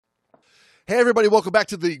Hey, everybody, welcome back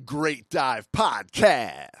to the Great Dive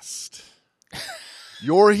Podcast.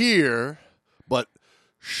 You're here, but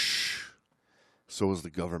shh, so is the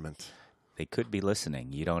government. They could be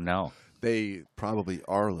listening. You don't know. They probably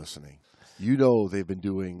are listening. You know they've been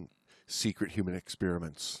doing secret human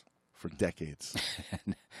experiments for decades.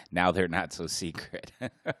 Now they're not so secret.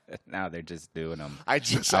 Now they're just doing them. I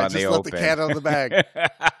just let the cat out of the bag.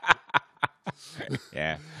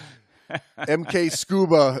 Yeah.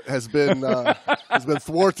 MK-SCUBA has been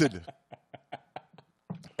thwarted.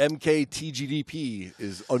 MK-TGDP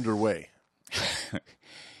is underway.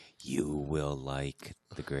 You will like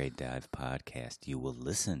the Great Dive Podcast. You will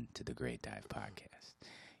listen to the Great Dive Podcast.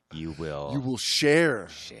 You will share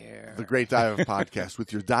the Great Dive Podcast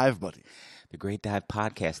with your dive buddy. The Great Dive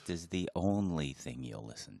Podcast is the only thing you'll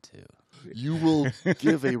listen to. You will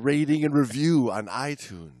give a rating and review on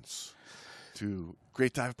iTunes to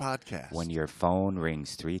Great Dive Podcast. When your phone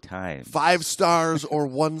rings 3 times. 5 stars or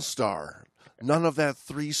 1 star. None of that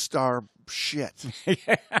 3-star shit.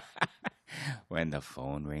 When the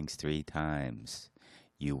phone rings 3 times,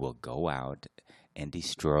 you will go out and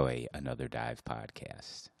destroy another dive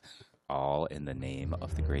podcast. All in the name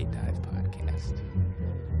of the Great Dive Podcast.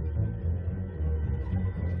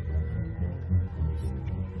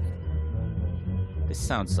 This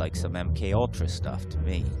sounds like some MK Ultra stuff to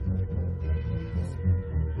me.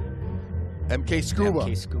 MK-SCUBA.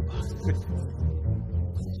 MK-SCUBA.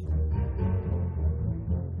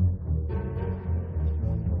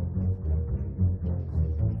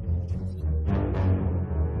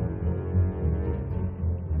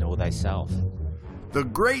 Know thyself. The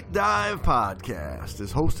Great Dive Podcast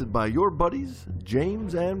is hosted by your buddies,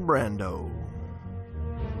 James and Brando.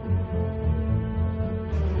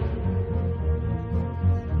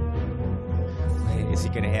 Is he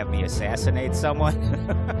going to have me assassinate someone?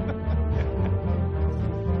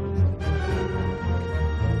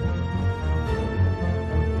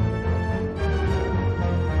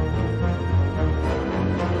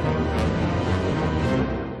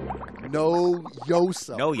 Know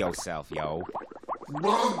yourself. Know yourself, yo. Yeah,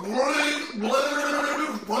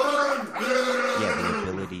 the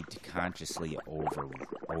ability to consciously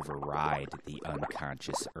override the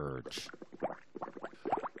unconscious urge.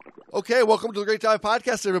 Okay, welcome to the Great Dive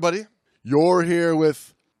Podcast, everybody. You're here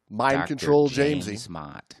with Mind Dr. Control James Jamesy.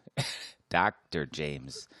 Mott. Dr.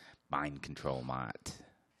 James Mind Control Mott.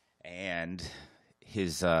 And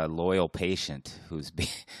his loyal patient who's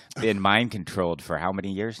been mind controlled for how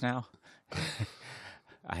many years now?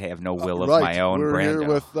 I have no will of my own,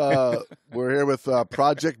 Brando. We're here with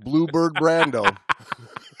Project Bluebird Brando.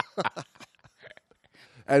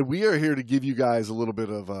 And we are here to give you guys a little bit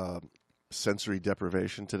of sensory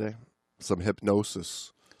deprivation today. Some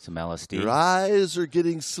hypnosis. Some LSD. Your eyes are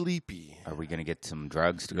getting sleepy. Are we going to get some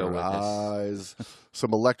drugs to go Your with eyes.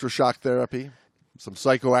 Some electroshock therapy. Some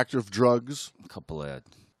psychoactive drugs. A couple of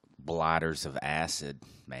blotters of acid,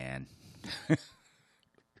 man.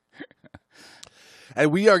 And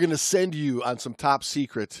we are going to send you on some top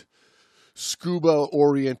secret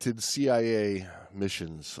scuba-oriented CIA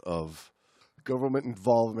missions of government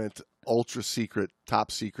involvement, ultra secret, top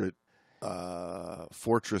secret,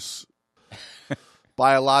 fortress,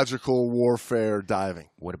 biological warfare diving.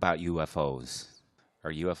 What about UFOs?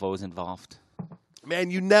 Are UFOs involved? Man,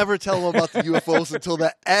 you never tell them about the UFOs until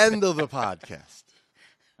the end of the podcast.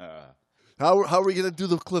 How are we going to do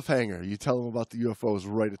the cliffhanger? You tell them about the UFOs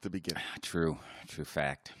right at the beginning. True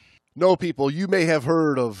fact. No, people, you may have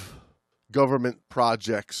heard of government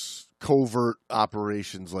projects, covert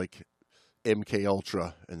operations like MK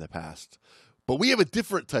Ultra in the past. But we have a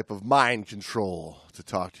different type of mind control to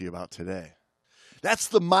talk to you about today. That's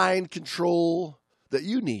the mind control that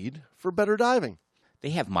you need for better diving. They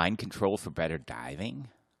have mind control for better diving?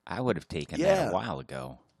 I would have taken that a while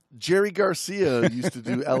ago. Jerry Garcia used to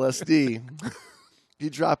do LSD.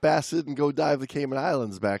 He'd drop acid and go dive the Cayman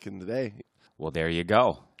Islands back in the day. Well, there you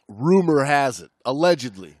go. Rumor has it.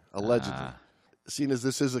 Allegedly. Seeing as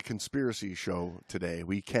this is a conspiracy show today,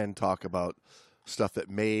 we can talk about stuff that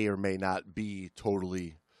may or may not be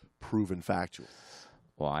totally proven factual.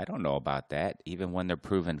 Well, I don't know about that. Even when they're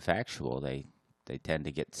proven factual, they tend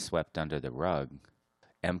to get swept under the rug.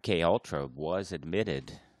 MK Ultra was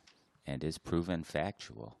admitted and is proven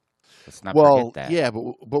factual. Let's not forget that. Yeah,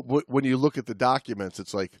 but when you look at the documents,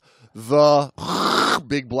 it's like the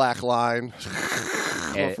big black line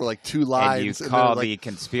for like 2 lines. And you call like, the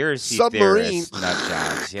conspiracy submarine theorists nut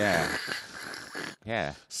jobs.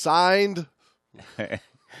 Yeah. Signed.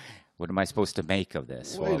 What am I supposed to make of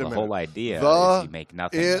this? Wait the whole idea is you make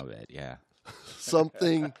nothing of it. Yeah.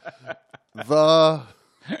 Something. The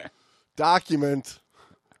document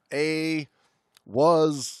A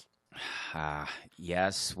was.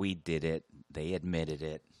 Yes, we did it. They admitted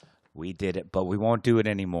it. We did it, but we won't do it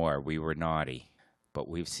anymore. We were naughty, but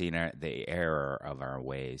we've seen the error of our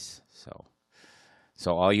ways. So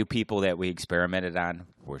all you people that we experimented on,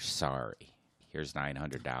 we're sorry. Here's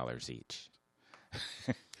 $900 each.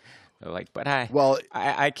 They're like, but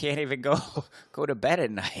I can't even go to bed at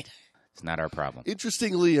night. It's not our problem.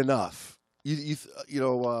 Interestingly enough,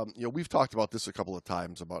 we've talked about this a couple of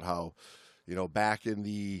times about how, back in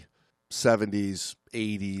the 70s,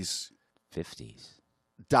 80s,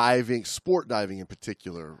 50s, sport diving in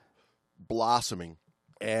particular, blossoming.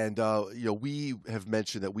 And, we have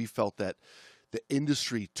mentioned that we felt that the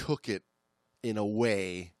industry took it in a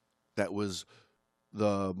way that was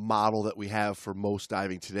the model that we have for most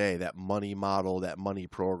diving today, that money model, that money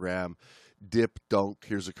program, dip, dunk,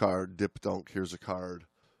 here's a card, dip, dunk, here's a card,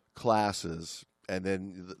 classes. And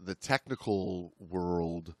then the technical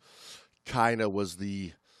world kind of was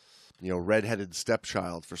the, redheaded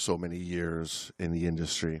stepchild for so many years in the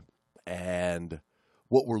industry. And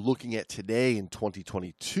what we're looking at today in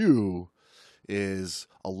 2022 is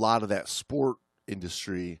a lot of that sport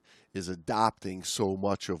industry is adopting so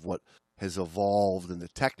much of what has evolved in the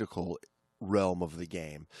technical realm of the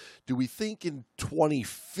game. Do we think in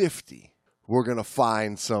 2050 we're going to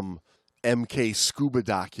find some MK-SCUBA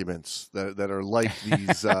documents that are like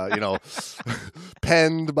these,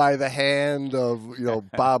 penned by the hand of,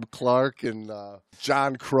 Bob Clark and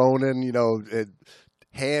John Cronin,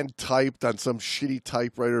 hand typed on some shitty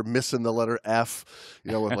typewriter, missing the letter F,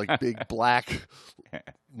 with like big black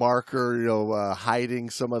marker,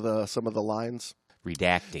 hiding some of the lines,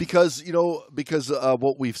 redacting. Because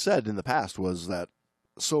what we've said in the past was that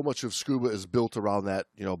so much of scuba is built around that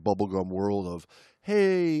bubblegum world of,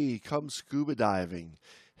 hey, come scuba diving.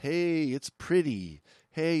 Hey, it's pretty.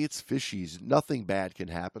 Hey, it's fishies. Nothing bad can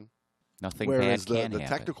happen. Whereas the happen.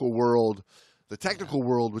 technical world. The technical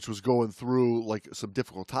world, which was going through like some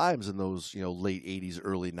difficult times in those, late 80s,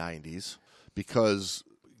 early 90s, because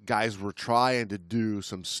guys were trying to do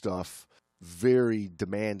some stuff, very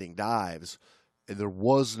demanding dives, and there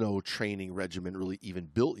was no training regimen really even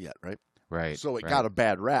built yet, right? Right. So it got a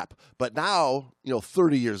bad rap. But now,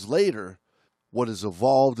 30 years later, what has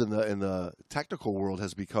evolved in the technical world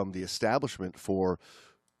has become the establishment for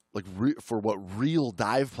for what real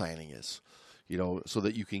dive planning is. So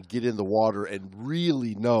that you can get in the water and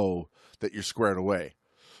really know that you're squared away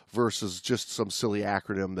versus just some silly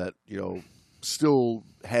acronym that, still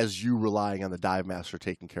has you relying on the dive master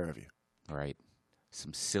taking care of you. Right.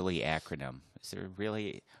 Some silly acronym. Is there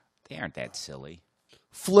really? They aren't that silly.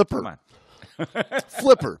 Flipper. Come on.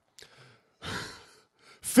 Flipper.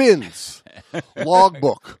 Fins.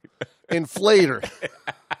 Logbook. Inflator.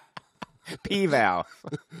 P-valve.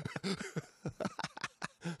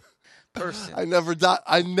 Person. I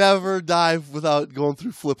never dive without going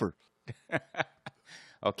through Flipper.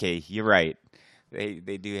 Okay, you're right. They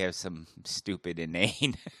do have some stupid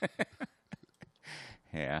inane.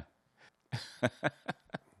 Yeah.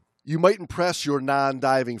 You might impress your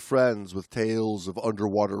non-diving friends with tales of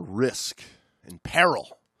underwater risk and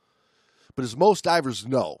peril. But as most divers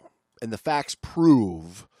know, and the facts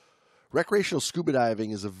prove, recreational scuba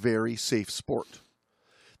diving is a very safe sport.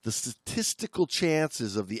 The statistical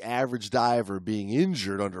chances of the average diver being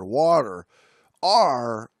injured underwater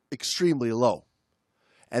are extremely low.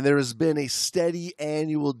 And there has been a steady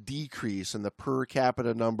annual decrease in the per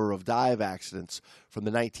capita number of dive accidents from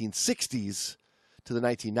the 1960s to the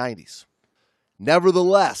 1990s.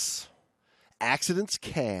 Nevertheless, accidents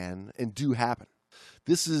can and do happen.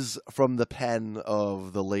 This is from the pen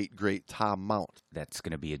of the late, great Tom Mount. That's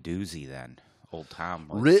going to be a doozy then. Old Tom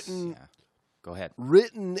was... Written... Yeah. Go ahead.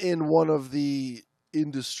 Written in one of the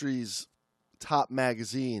industry's top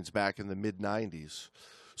magazines back in the mid-90s.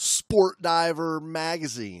 Sport Diver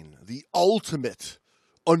Magazine, the ultimate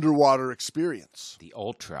underwater experience. The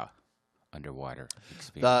ultra underwater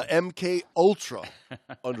experience. The MK Ultra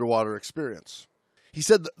underwater experience. He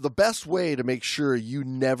said the best way to make sure you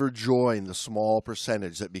never join the small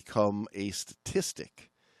percentage that become a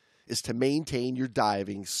statistic is to maintain your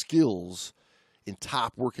diving skills in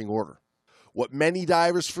top working order. What many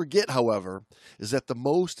divers forget, however, is that the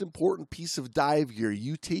most important piece of dive gear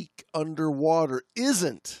you take underwater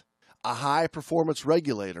isn't a high-performance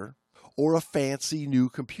regulator or a fancy new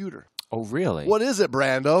computer. Oh, really? What is it,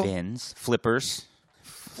 Brando? Fins, flippers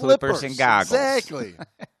and goggles. Exactly.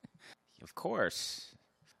 Of course.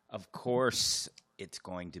 Of course, it's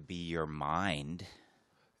going to be your mind.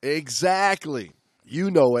 Exactly.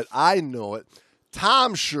 You know it. I know it.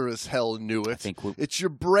 Tom sure as hell knew it. I think it's your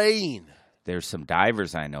brain. There's some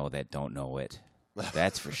divers I know that don't know it.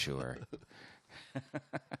 That's for sure.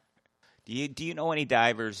 Do you know any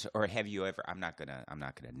divers, or have you ever? I'm not gonna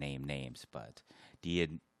name names, but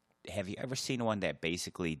have you ever seen one that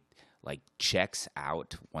basically like checks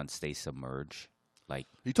out once they submerge? Like,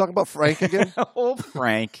 You talking about Frank again? oh,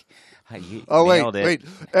 Frank, you Oh nailed wait.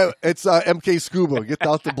 it. It's MK-SCUBA. Get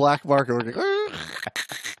out the black market.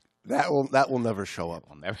 That will never show up.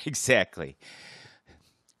 Well, never exactly.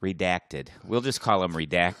 Redacted. We'll just call him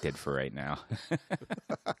redacted for right now.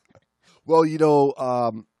 Well,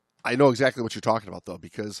 I know exactly what you're talking about though,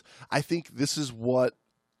 because I think this is what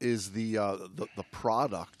is the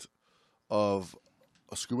product of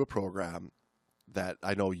a scuba program that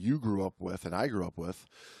I know you grew up with and I grew up with,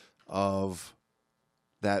 of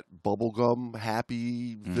that bubblegum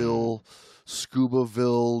Happyville,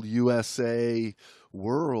 Scubaville, USA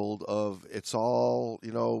world of it's all,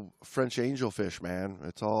 French angelfish, man.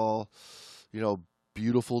 It's all,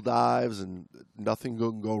 beautiful dives and nothing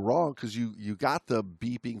can go wrong because you got the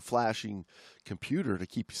beeping, flashing computer to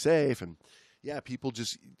keep you safe. And yeah, people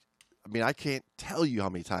just, I can't tell you how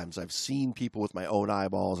many times I've seen people with my own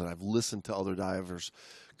eyeballs, and I've listened to other divers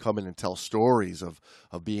come in and tell stories of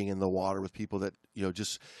being in the water with people that,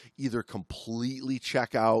 just either completely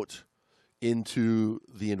check out into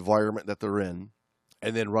the environment that they're in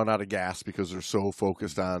and then run out of gas because they're so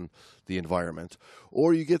focused on the environment.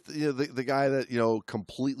 Or you get the guy that,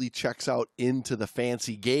 completely checks out into the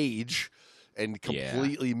fancy gauge and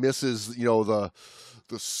completely misses, the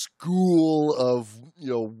school of,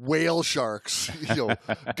 whale sharks,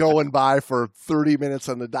 going by for 30 minutes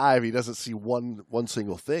on the dive. He doesn't see one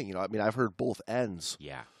single thing. I've heard both ends.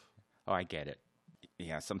 Yeah. Oh, I get it.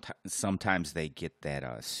 Yeah, sometimes they get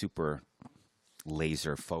that super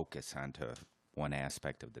laser focus onto one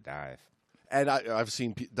aspect of the dive. And I've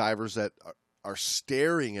seen divers that are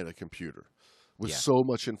staring at a computer with so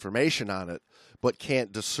much information on it, but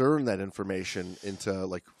can't discern that information into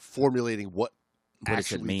like formulating what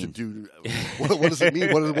does it mean? to do. What does it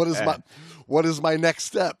mean? What is my next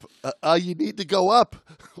step? You need to go up.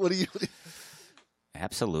 What do you?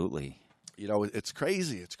 Absolutely. It's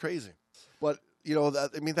crazy. It's crazy. But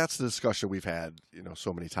that's the discussion we've had,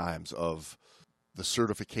 so many times of the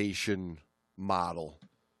certification model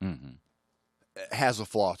has a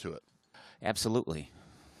flaw to it. Absolutely.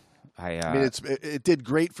 It did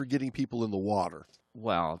great for getting people in the water.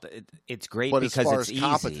 Well, it's great but because as far it's as easy.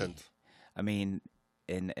 Competent,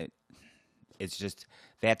 it's just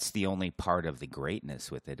that's the only part of the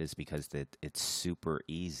greatness with it is because it's super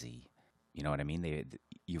easy. You know what I mean?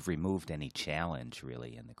 You've removed any challenge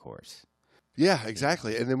really in the course. Yeah,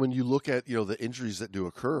 exactly. And then when you look at the injuries that do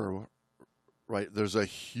occur, right? There's a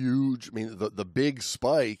huge. The big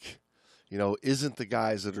spike, isn't the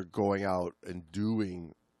guys that are going out and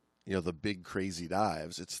doing, the big crazy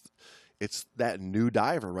dives. It's that new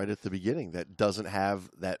diver right at the beginning that doesn't have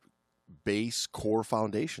that base core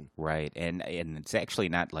foundation. Right. And it's actually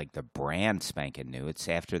not like the brand spanking new. It's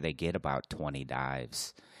after they get about 20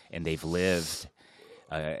 dives and they've lived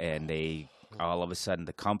and they all of a sudden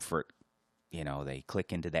the comfort, they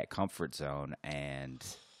click into that comfort zone and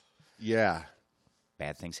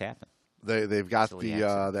bad things happen. They've got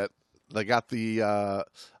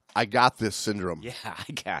I got this syndrome. Yeah,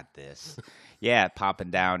 I got this. Yeah,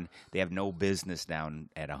 popping down. They have no business down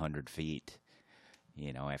at 100 feet,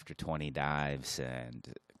 after 20 dives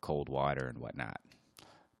and cold water and whatnot.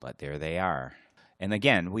 But there they are. And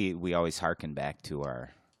again, we always harken back to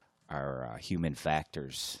our human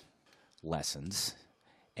factors lessons.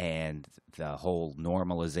 And the whole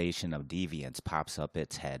normalization of deviance pops up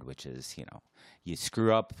its head, which is, you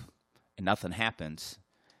screw up and nothing happens.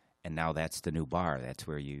 And now that's the new bar. That's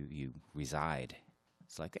where you reside.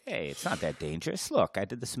 It's like, hey, it's not that dangerous. Look, I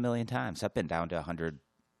did this a million times. I've been down to 100,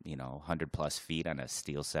 100 plus feet on a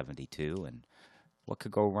steel 72, and what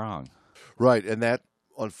could go wrong? Right, and that,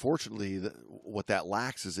 unfortunately, what that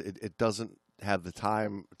lacks is it doesn't have the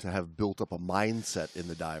time to have built up a mindset in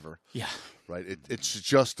the diver. Yeah. Right. It's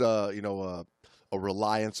just a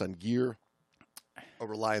reliance on gear, a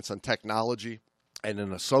reliance on technology, and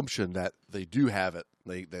an assumption that they do have it.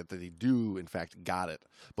 That they do, in fact, got it.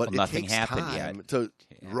 But well, it takes time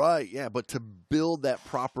yet. But to build that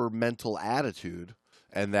proper mental attitude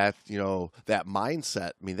and that, that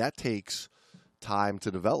mindset, that takes time to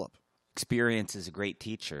develop. Experience is a great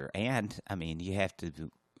teacher. And, you have to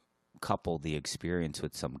couple the experience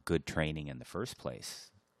with some good training in the first place.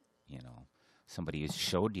 Somebody who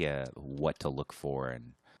showed you what to look for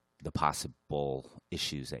and the possible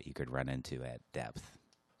issues that you could run into at depth.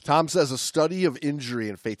 Tom says a study of injury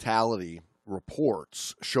and fatality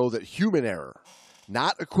reports show that human error,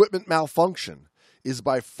 not equipment malfunction, is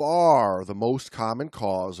by far the most common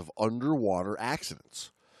cause of underwater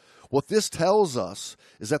accidents. What this tells us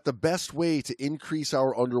is that the best way to increase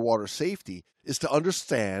our underwater safety is to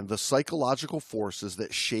understand the psychological forces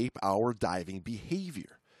that shape our diving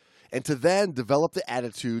behavior, and to then develop the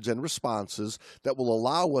attitudes and responses that will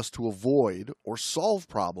allow us to avoid or solve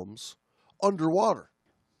problems underwater.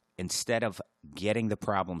 Instead of getting the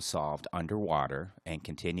problem solved underwater and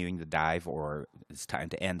continuing the dive, or it's time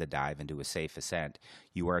to end the dive and do a safe ascent,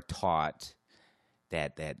 you are taught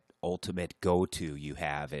that ultimate go-to you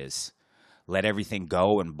have is let everything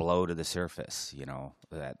go and blow to the surface.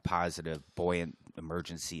 That positive, buoyant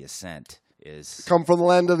emergency ascent is... Come from the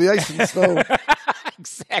land of the ice and snow.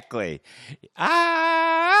 Exactly.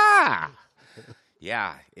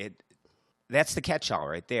 Yeah, that's the catch-all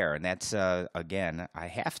right there. And that's, again, I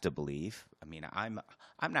have to believe. I mean, I'm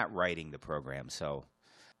not writing the program, so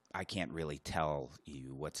I can't really tell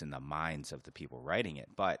you what's in the minds of the people writing it.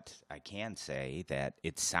 But I can say that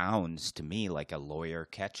it sounds to me like a lawyer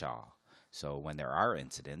catch-all. So when there are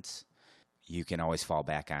incidents, you can always fall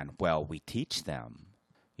back on, well, we teach them.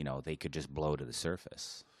 They could just blow to the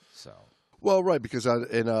surface. So... Well, right, because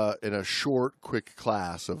in a short, quick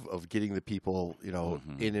class of getting the people,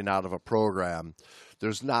 in and out of a program,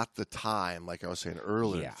 there's not the time, like I was saying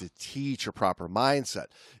earlier, to teach a proper mindset.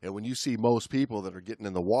 And when you see most people that are getting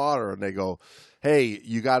in the water and they go, hey,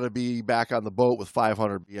 you got to be back on the boat with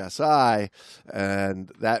 500 PSI,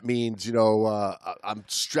 and that means, I'm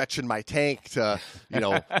stretching my tank to,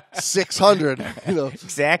 600,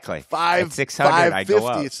 Exactly. 600, I go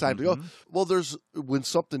up. It's time to go. Well, when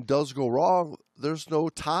something does go wrong, there's no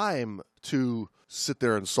time to sit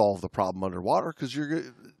there and solve the problem underwater, because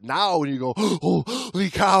now when you go, holy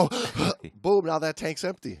cow, boom, now that tank's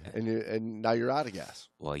empty and now you're out of gas.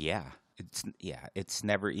 Well, it's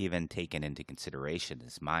never even taken into consideration.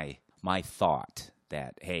 Is my thought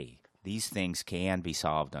that, hey, these things can be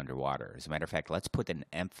solved underwater. As a matter of fact, let's put an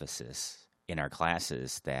emphasis in our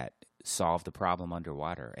classes that solve the problem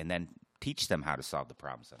underwater, and then teach them how to solve the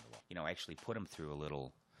problems underwater. Actually put them through a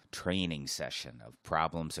little training session of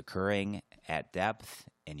problems occurring at depth,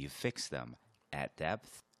 and you fix them at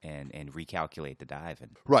depth and recalculate the dive.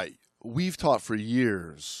 Right. We've taught for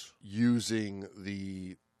years using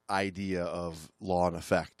the idea of law and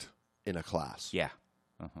effect in a class. Yeah.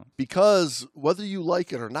 Because whether you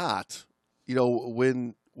like it or not,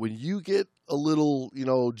 when you get a little,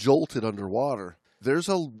 jolted underwater, there's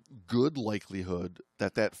a good likelihood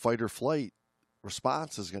that fight or flight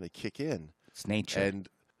response is going to kick in. It's nature. And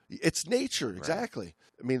it's nature, exactly. Right.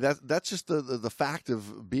 I mean, that's just the fact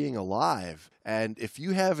of being alive. And if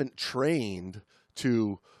you haven't trained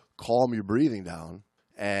to calm your breathing down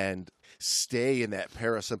and stay in that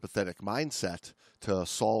parasympathetic mindset to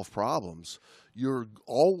solve problems, your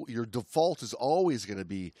default is always going to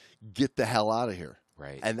be get the hell out of here.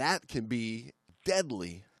 Right. And that can be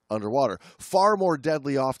deadly underwater. Far more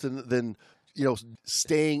deadly often than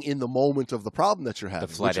staying in the moment of the problem that you're having.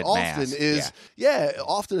 The flooded which mass.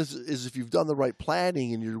 Often is if you've done the right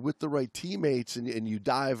planning and you're with the right teammates and you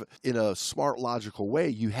dive in a smart, logical way,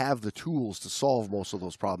 you have the tools to solve most of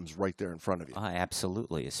those problems right there in front of you.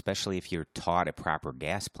 Absolutely, especially if you're taught a proper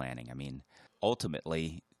gas planning. I mean,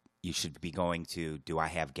 ultimately, you should be going to, do I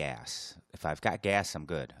have gas? If I've got gas, I'm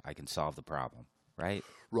good. I can solve the problem, right?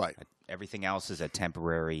 Right. Everything else is a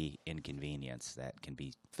temporary inconvenience that can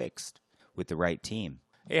be fixed with the right team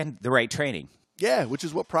and the right training. Yeah, which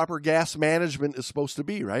is what proper gas management is supposed to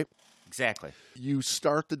be, right? Exactly. You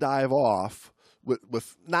start the dive off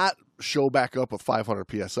with not show back up with 500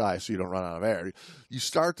 PSI so you don't run out of air. You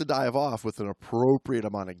start the dive off with an appropriate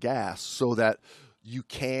amount of gas so that you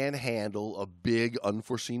can handle a big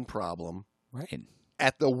unforeseen problem. Right.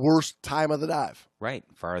 At the worst time of the dive. Right.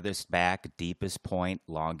 Farthest back, deepest point,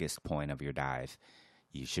 longest point of your dive.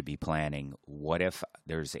 You should be planning, what if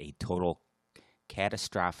there's a total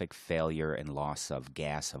catastrophic failure and loss of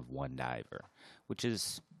gas of one diver?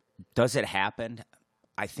 Does it happen?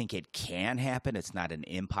 I think it can happen. It's not an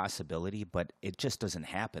impossibility, but it just doesn't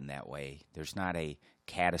happen that way. There's not a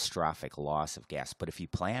catastrophic loss of gas. But if you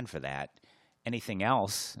plan for that, anything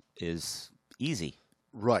else is easy.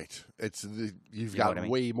 Right. You've got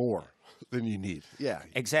way more than you need. Yeah.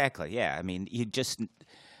 Exactly. Yeah. I mean,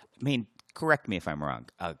 correct me if I'm wrong.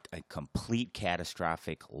 A complete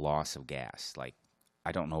catastrophic loss of gas. Like,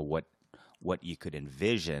 I don't know what you could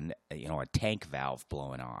envision. A tank valve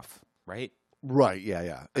blowing off. Right. Right.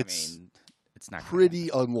 Yeah. It's not pretty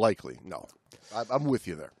unlikely. No, I'm with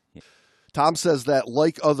you there. Yeah. Tom says that,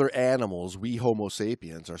 like other animals, we Homo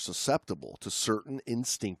sapiens are susceptible to certain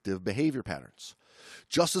instinctive behavior patterns.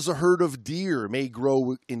 Just as a herd of deer may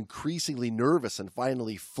grow increasingly nervous and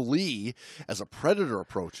finally flee as a predator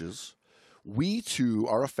approaches, we too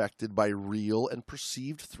are affected by real and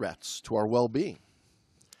perceived threats to our well-being.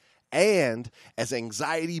 And as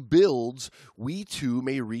anxiety builds, we too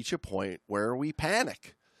may reach a point where we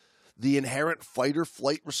panic. The inherent fight or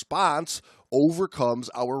flight response overcomes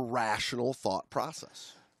our rational thought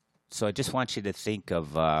process. So I just want you to think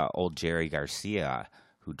of old Jerry Garcia,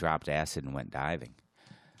 who dropped acid and went diving.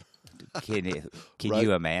 Can Right.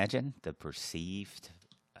 you imagine the perceived?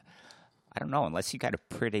 I don't know, unless you got a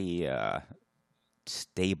pretty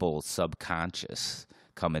stable subconscious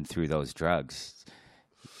coming through those drugs,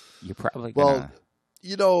 you're probably gonna. Well,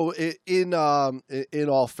 you know, in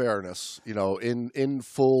all fairness, you know, in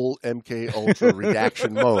full MK Ultra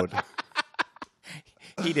redaction mode,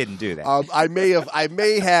 He didn't do that. I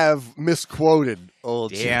may have misquoted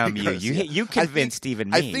old. Damn Jerry you! Garcia. You convinced even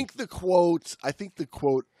me. I think the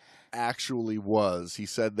quote actually was, he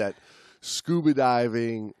said that scuba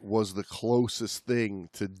diving was the closest thing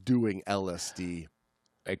to doing LSD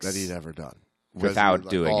that he'd ever done. Without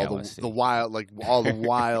doing all LSD. the wild, like all the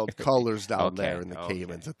wild colors down Okay, there in the okay.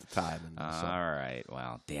 Caymans at the time. And so All right.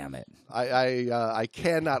 Well, damn it. I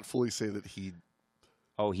cannot fully say that he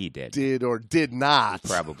Oh, he did. did or did not He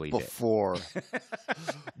probably did. before,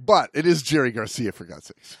 but it is Jerry Garcia, for God's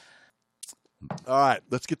sakes. All right,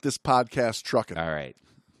 let's get this podcast trucking. All right.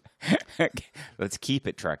 Let's keep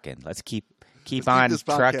it trucking. Let's keep keep on this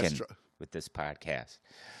podcast trucking with this podcast.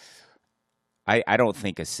 I don't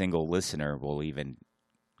think a single listener will even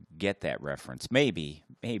get that reference. Maybe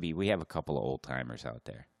we have a couple of old timers out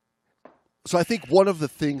there. So I think one of the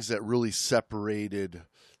things that really separated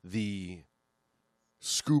the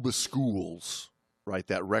scuba schools, right,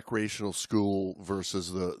 that recreational school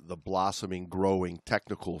versus the blossoming, growing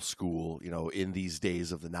technical school, you know, in these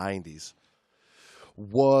days of the 90s,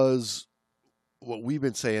 was what we've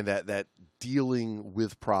been saying, that dealing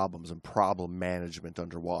with problems and problem management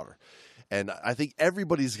underwater. And I think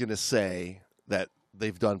everybody's going to say that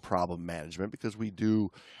they've done problem management because we do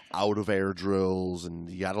out of air drills, and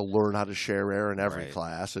you got to learn how to share air in every Right.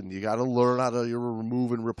 class, and you got to learn how to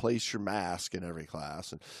remove and replace your mask in every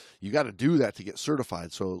class, and you got to do that to get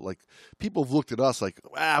certified. So like, people have looked at us like,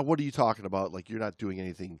 what are you talking about? Like, you're not doing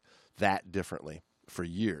anything that differently for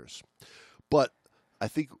years. But I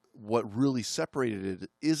think what really separated it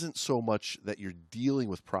isn't so much that you're dealing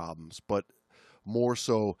with problems, but more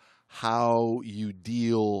so how you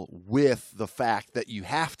deal with the fact that you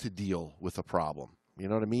have to deal with a problem. You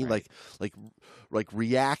know what I mean? Right. Like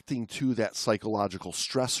reacting to that psychological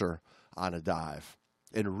stressor on a dive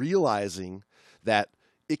and realizing that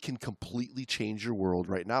it can completely change your world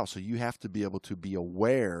right now. So you have to be able to be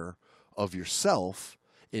aware of yourself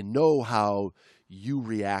and know how you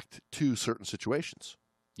react to certain situations.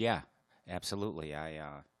 Yeah, absolutely.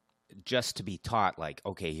 Just to be taught, like,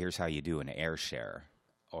 okay, here's how you do an air share,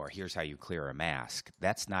 or here's how you clear a mask.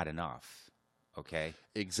 That's not enough. Okay.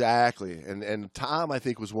 Exactly. And Tom, I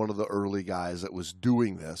think, was one of the early guys that was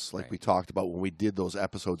doing this, like Right. we talked about when we did those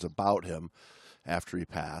episodes about him after he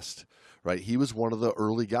passed, right? He was one of the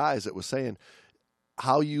early guys that was saying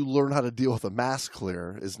how you learn how to deal with a mask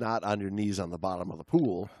clear is not on your knees on the bottom of the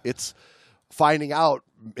pool. It's finding out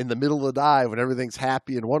in the middle of the dive when everything's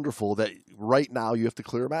happy and wonderful that right now you have to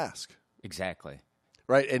clear a mask. Exactly.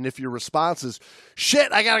 Right? And if your response is,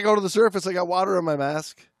 shit, I got to go to the surface, I got water in my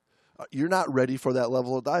mask, you're not ready for that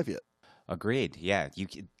level of dive yet. Agreed. Yeah,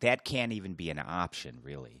 that can't even be an option,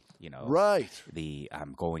 really. You know, Right.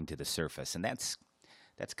 I'm going to the surface, and that's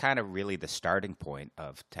kind of really the starting point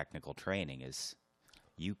of technical training. Is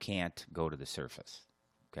you can't go to the surface.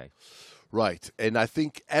 Okay. Right. And I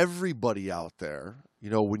think everybody out there, you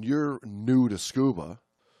know, when you're new to scuba,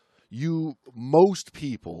 most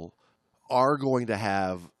people are going to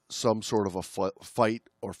have some sort of a fight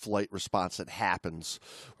or flight response that happens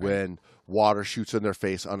when water shoots in their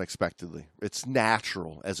face unexpectedly. It's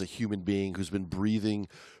natural as a human being who's been breathing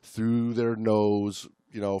through their nose,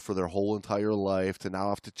 you know, for their whole entire life to now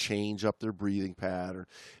have to change up their breathing pattern.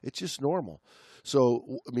 It's just normal.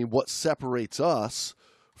 So, I mean, what separates us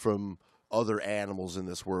from other animals in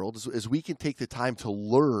this world is we can take the time to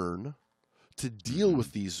learn to deal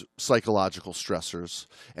with these psychological stressors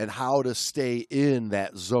and how to stay in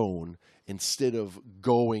that zone instead of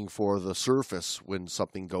going for the surface when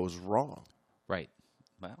something goes wrong. Right.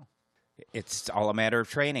 Well, it's all a matter of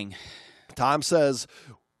training. Tom says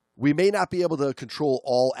we may not be able to control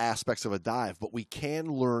all aspects of a dive, but we can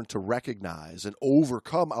learn to recognize and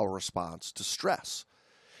overcome our response to stress.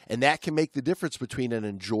 And that can make the difference between an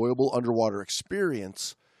enjoyable underwater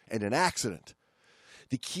experience and an accident.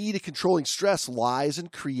 The key to controlling stress lies in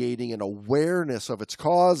creating an awareness of its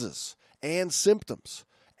causes and symptoms,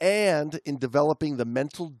 and in developing the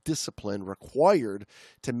mental discipline required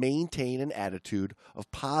to maintain an attitude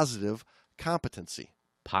of positive competency.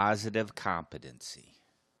 Positive competency.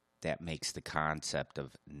 That makes the concept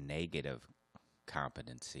of negative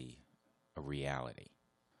competency a reality.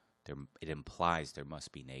 It implies there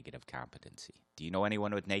must be negative competency. Do you know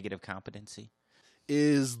anyone with negative competency?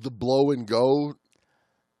 Is the blow and go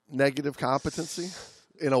negative competency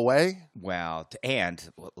in a way? Well,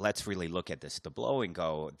 let's really look at this. The blow and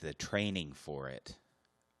go, the training for it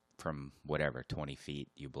from whatever, 20 feet,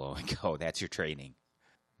 you blow and go. That's your training.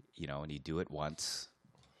 And you do it once,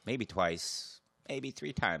 maybe twice, maybe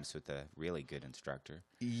 3 times with a really good instructor.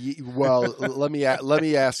 Well, let me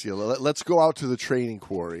ask you. Let's go out to the training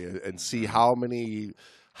quarry and see how many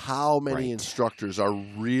Right. instructors are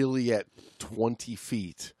really at 20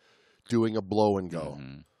 feet doing a blow and go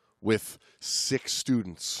with 6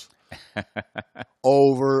 students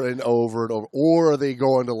over and over and over, or are they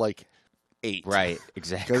going to like 8? Right,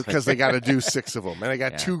 exactly. Because they got to do 6 of them, and they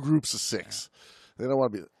got Yeah. 2 groups of 6. They don't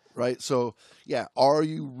want to be right. So yeah, are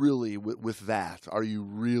you really with that? Are you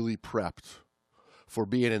really prepped for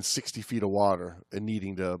being in 60 feet of water and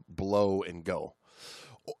needing to blow and go?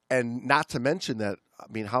 And not to mention that, I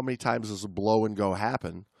mean, how many times does a blow and go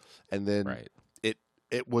happen, and then Right.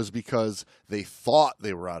 it was because they thought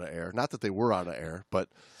they were out of air. Not that they were out of air, but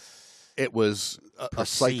it was a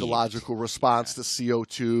Perceived. psychological response to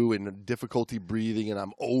CO2 and difficulty breathing, and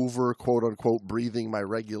I'm over, quote unquote, breathing my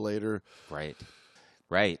regulator. Right.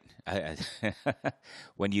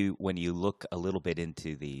 When you look a little bit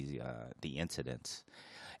into the incidents,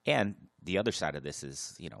 and the other side of this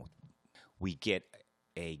is, we get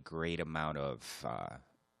a great amount of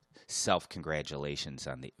self-congratulations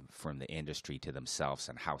from the industry to themselves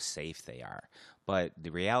on how safe they are. But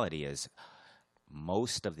the reality is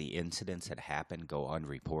most of the incidents that happen go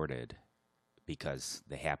unreported because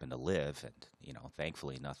they happen to live, and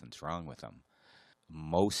thankfully nothing's wrong with them.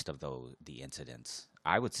 Most of the incidents,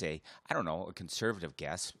 I would say, I don't know, a conservative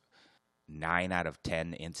guess, 9 out of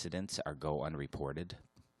 10 incidents go unreported.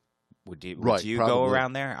 Would you Right, go probably.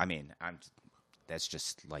 around there? I mean, that's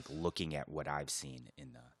just like looking at what I've seen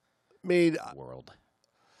in the I mean, world.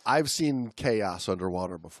 I've seen chaos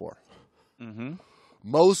underwater before. Mm-hmm.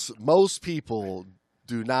 Most people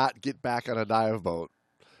do not get back on a dive boat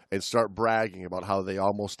and start bragging about how they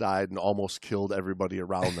almost died and almost killed everybody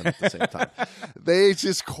around them at the same time. They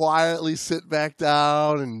just quietly sit back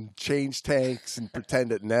down and change tanks and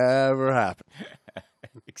pretend it never happened.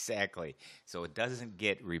 Exactly. So it doesn't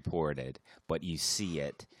get reported, but you see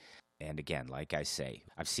it. And again, like I say,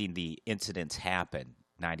 I've seen the incidents happen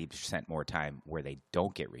 90% more time where they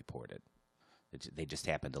don't get reported. They just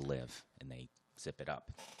happen to live and they zip it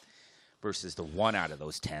up. Versus the 1 out of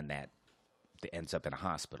those 10 that ends up in a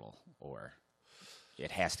hospital, or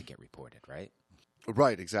it has to get reported, right?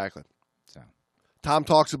 Right, exactly. So Tom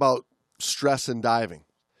talks about stress in diving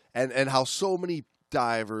and how so many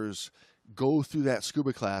divers go through that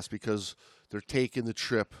scuba class because they're taking the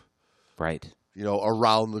trip, right.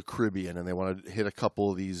 around the Caribbean, and they want to hit a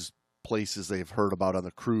couple of these places they've heard about on the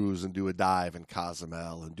cruise and do a dive in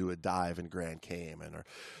Cozumel and do a dive in Grand Cayman, or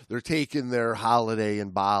they're taking their holiday in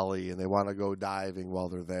Bali and they want to go diving while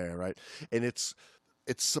they're there, right? And it's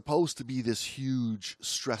supposed to be this huge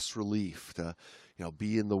stress relief to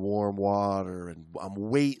be in the warm water, and I'm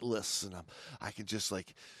weightless, and I can just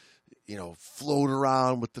float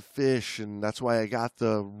around with the fish, and that's why I got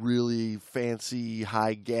the really fancy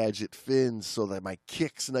high gadget fins so that my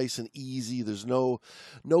kick's nice and easy. There's no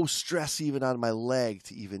stress even on my leg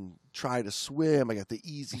to even try to swim. I got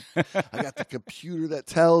the computer that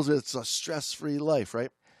tells it it's a stress-free life,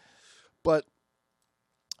 right? But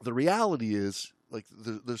the reality is,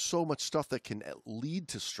 there's so much stuff that can lead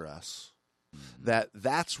to stress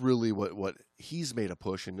that's really what he's made a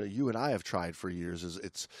push, and you and I have tried for years, is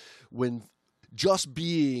it's when just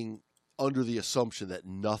being under the assumption that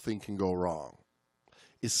nothing can go wrong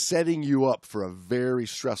is setting you up for a very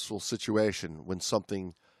stressful situation when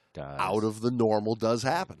something out of the normal does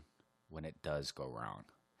happen. When it does go wrong.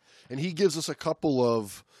 And he gives us a couple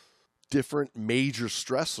of different major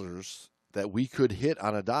stressors that we could hit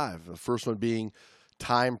on a dive. The first one being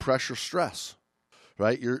time, pressure, stress.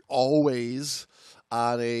 Right? You're always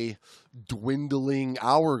on a dwindling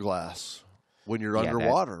hourglass when you're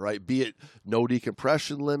underwater, right? Be it no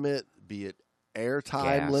decompression limit, be it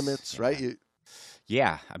airtime limits, right?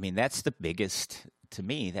 I mean, that's the biggest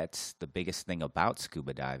thing about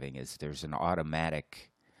scuba diving is there's an automatic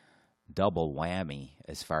double whammy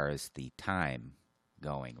as far as the time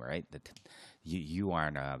going, right? That you are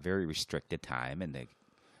in a very restricted time, and the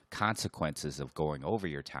consequences of going over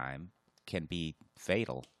your time can be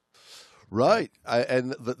fatal. Right.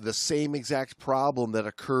 And the same exact problem that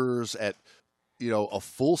occurs at, a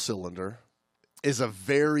full cylinder is a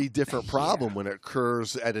very different problem when it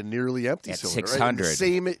occurs at a nearly empty At cylinder. 600. Right?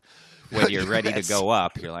 Same. When you're ready to go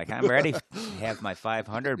up, you're like, I'm ready to have my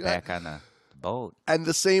 500 back on the boat. And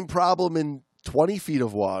the same problem in 20 feet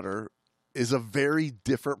of water is a very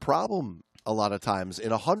different problem a lot of times in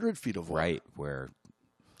 100 feet of water. Right, where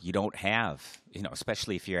you don't have,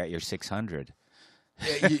 especially if you're at your 600.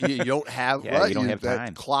 Yeah, you don't have Yeah, right. you don't have that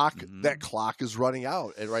time. Clock. Mhm. That clock is running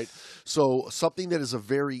out, and right. So something that is a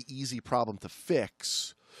very easy problem to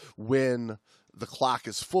fix when the clock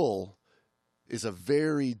is full is a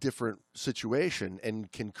very different situation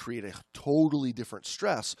and can create a totally different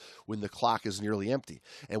stress when the clock is nearly empty.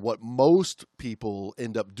 And what most people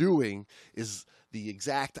end up doing is the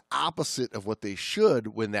exact opposite of what they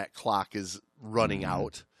should when that clock is running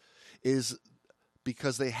out, is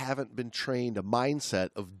because they haven't been trained a mindset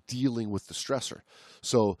of dealing with the stressor.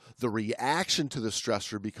 So the reaction to the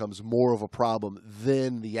stressor becomes more of a problem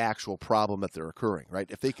than the actual problem that they're occurring, right?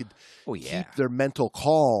 If they could keep their mental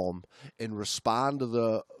calm and respond to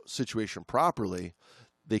the situation properly,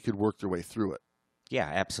 they could work their way through it. Yeah,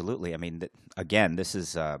 absolutely. I mean, again, this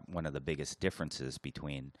is one of the biggest differences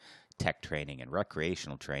between tech training and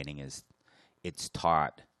recreational training is it's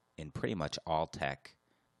taught in pretty much all tech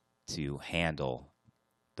to handle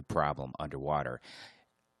the problem underwater.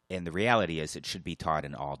 And the reality is it should be taught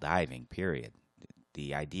in all diving, period.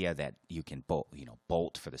 The idea that you can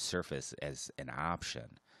bolt for the surface as an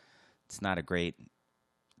option, it's not a great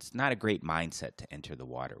mindset to enter the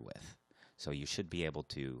water with. So you should be able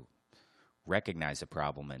to recognize a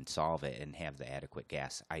problem and solve it and have the adequate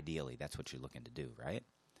gas. Ideally, that's what you're looking to do, right?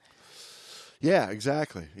 Yeah,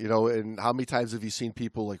 exactly. And how many times have you seen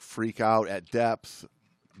people like freak out at depth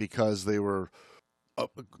because they were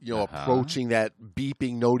approaching that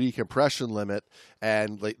beeping no decompression limit,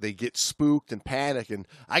 and they get spooked and panic, and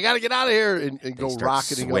I got to get out of here, and go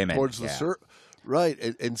rocketing swimming, up towards the surface. Right.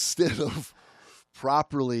 Instead of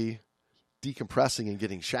properly decompressing and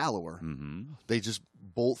getting shallower, they just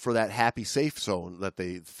bolt for that happy safe zone that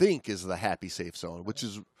they think is the happy safe zone, which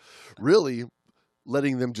is really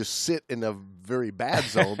letting them just sit in a very bad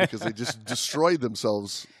zone because they just destroyed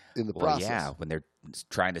themselves in the process. Yeah, when they're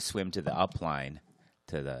trying to swim to the upline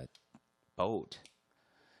to the boat,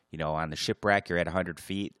 on the shipwreck, you're at 100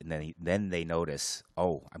 feet, and then they notice,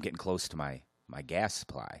 oh, I'm getting close to my gas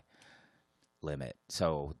supply limit.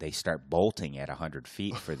 So they start bolting at 100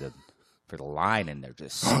 feet for the line, and they're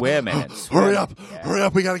just swimming and swimming. Hurry up, hurry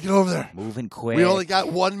up, we got to get over there. Moving quick. We only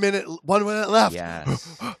got 1 minute left.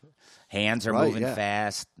 Yes. Hands are moving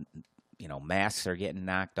fast. Masks are getting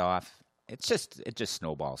knocked off. It just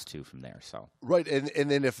snowballs too from there. So right, and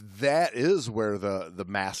then if that is where the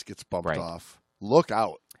mask gets bumped off, look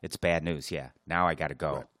out. It's bad news. Yeah. Now I got to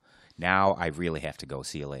go. Right. Now I really have to go.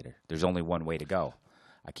 See you later. There's only one way to go.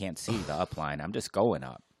 I can't see the upline. I'm just going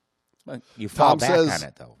up. You fall back on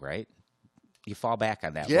it though, right? You fall back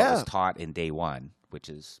on that. Yeah. What was taught in day one, which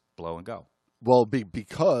is blow and go. Well,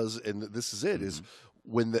 because, and this is it, is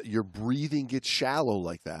when your breathing gets shallow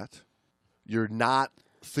like that, you're not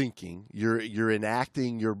thinking, you're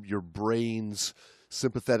enacting your brain's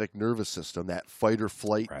sympathetic nervous system, that fight or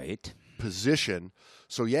flight position.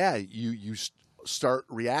 So you start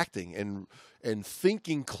reacting, and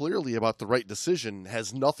thinking clearly about the right decision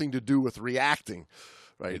has nothing to do with reacting.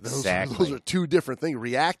 Right. Exactly. Those are two different things.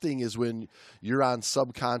 Reacting is when you're on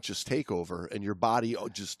subconscious takeover and your body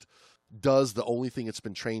just does the only thing it's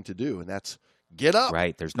been trained to do, and that's get up.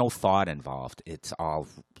 Right. There's no thought involved. It's all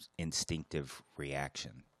instinctive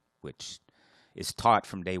reaction, which is taught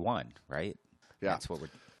from day one, right? Yeah.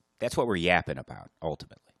 That's what we're yapping about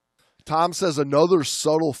ultimately. Tom says another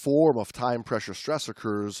subtle form of time pressure stress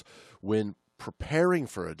occurs when preparing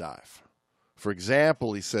for a dive. For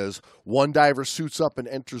example, he says one diver suits up and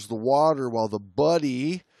enters the water while the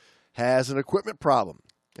buddy has an equipment problem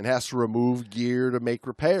and has to remove gear to make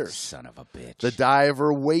repairs. Son of a bitch. The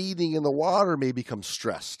diver waiting in the water may become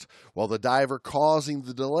stressed, while the diver causing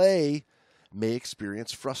the delay may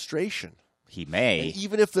experience frustration. He may. And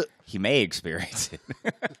even if he may experience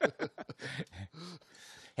it.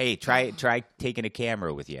 Hey, try taking a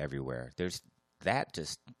camera with you everywhere. There's that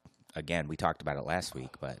again, we talked about it last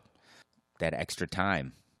week, but that extra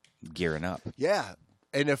time gearing up. Yeah.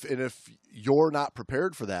 And if you're not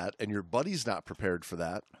prepared for that and your buddy's not prepared for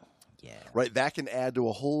that, right, that can add to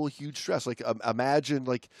a whole huge stress. Like imagine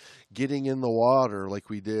getting in the water like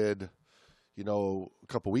we did, a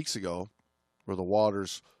couple weeks ago, where the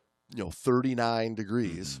water's 39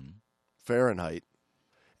 degrees Fahrenheit,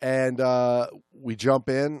 and we jump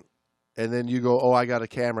in, and then you go, oh, I got a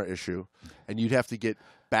camera issue, and you'd have to get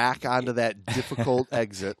back onto that difficult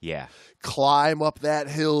exit, climb up that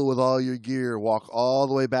hill with all your gear, walk all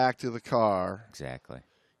the way back to the car. Exactly.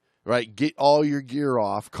 Right, get all your gear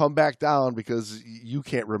off, come back down because you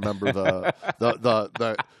can't remember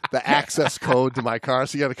the access code to my car.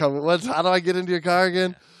 So you got to come. How do I get into your car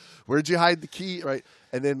again? Where'd you hide the key? Right,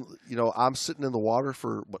 and then I'm sitting in the water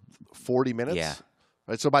for 40 minutes. Yeah.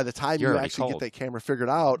 Right, so by the time you actually cold. get that camera figured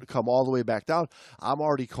out, come all the way back down, I'm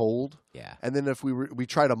already cold. Yeah. And then if we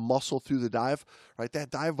try to muscle through the dive, right,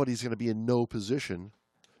 that dive buddy's going to be in no position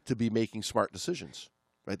to be making smart decisions.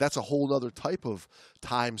 Right, that's a whole other type of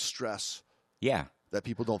time stress. Yeah, that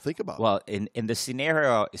people don't think about. Well, in the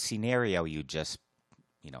scenario you just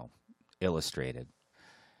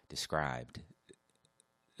described,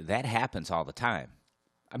 that happens all the time.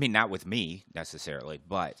 I mean, not with me necessarily,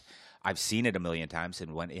 but I've seen it a million times.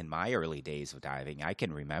 And when in my early days of diving, I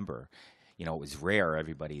can remember, it was rare.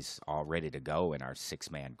 Everybody's all ready to go in our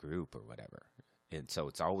 6-man group or whatever, and so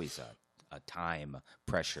it's always a time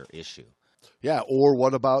pressure issue. Yeah, or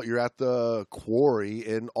what about you're at the quarry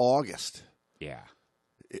in August? Yeah.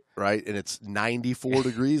 Right, and it's 94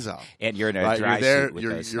 degrees out. And you're in a dry suit with a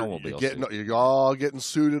snowmobile suit. You're all getting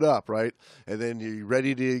suited up, right? And then you're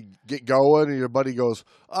ready to get going, and your buddy goes,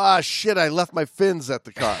 shit, I left my fins at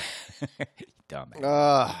the car.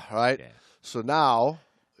 Dumbass. Right? Yeah. So now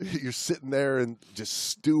you're sitting there and just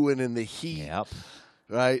stewing in the heat. Yep.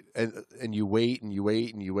 Right? And you wait, and you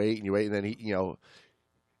wait, and you wait, and you wait, and then he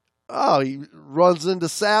runs into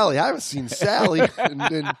Sally. I haven't seen Sally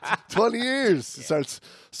in 20 years. Yeah.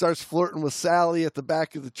 Starts flirting with Sally at the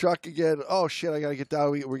back of the truck again. Oh shit! I gotta get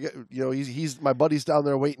down. He's my buddy's down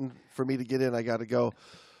there waiting for me to get in. I gotta go.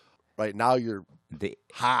 Right now you're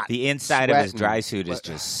hot. The inside sweating, of his dry suit is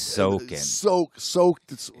just soaking.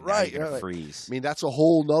 Soaked. It's and right. You're gonna freeze. I mean, that's a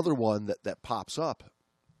whole nother one that pops up.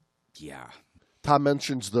 Yeah. Tom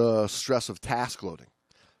mentions the stress of task loading.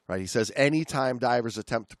 Right, he says anytime divers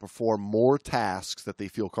attempt to perform more tasks that they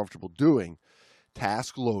feel comfortable doing,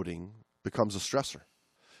 task loading becomes a stressor.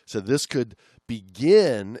 So this could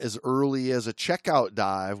begin as early as a checkout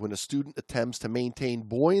dive when a student attempts to maintain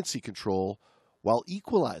buoyancy control while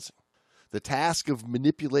equalizing. The task of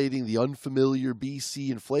manipulating the unfamiliar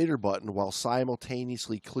BC inflator button while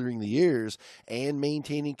simultaneously clearing the ears and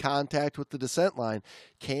maintaining contact with the descent line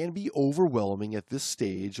can be overwhelming at this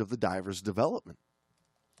stage of the diver's development.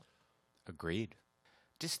 Agreed.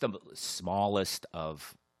 Just the smallest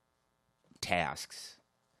of tasks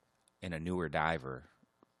in a newer diver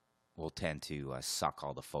will tend to suck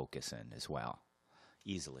all the focus in as well,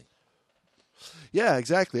 easily. Yeah,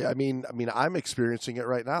 exactly. I mean, I'm experiencing it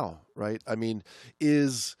right now, right? I mean,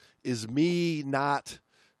 is me not,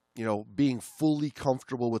 being fully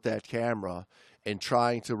comfortable with that camera and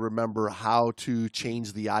trying to remember how to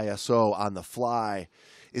change the ISO on the fly,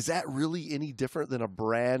 is that really any different than a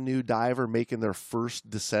brand new diver making their first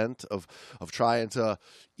descent of trying to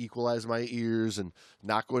equalize my ears and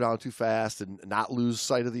not go down too fast and not lose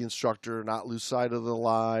sight of the instructor, not lose sight of the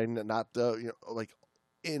line, not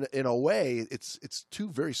in a way it's two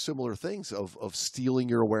very similar things of stealing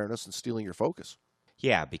your awareness and stealing your focus.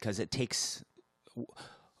 Yeah, because it takes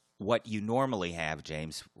what you normally have,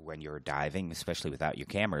 James, when you're diving, especially without your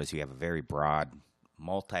cameras, you have a very broad,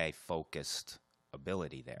 multi-focused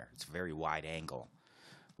ability there. It's a very wide angle,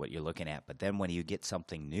 what you're looking at. But then when you get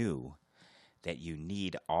something new that you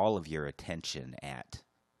need all of your attention at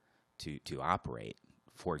to operate,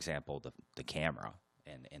 for example, the camera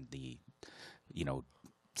and the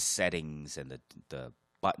settings and the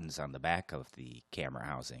buttons on the back of the camera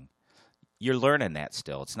housing, you're learning that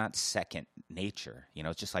still. It's not second nature.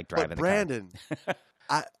 It's just like driving the car. Brandon,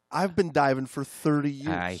 I've been diving for 30 years.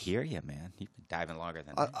 I hear you, man. You've been diving longer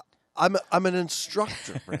than that. I'm an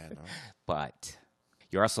instructor, Brandon. But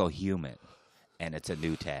you're also human, and it's a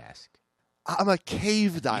new task. I'm a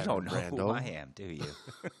cave diver, You don't know Brando. who I am, do you?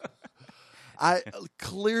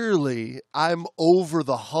 I'm over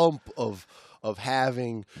the hump of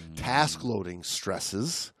having task loading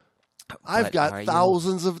stresses. I've got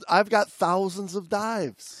thousands of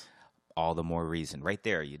dives. All the more reason. Right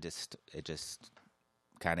there, it just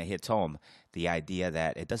kind of hits home the idea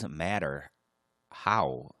that it doesn't matter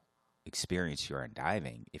how experienced you are in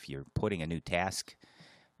diving. If you're putting a new task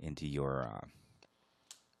into your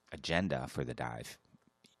agenda for the dive,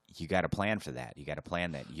 you got to plan for that. You got to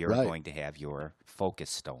plan that you're going to have your focus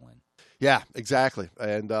stolen. Yeah, exactly.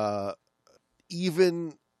 And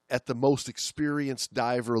even at the most experienced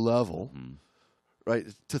diver level, right?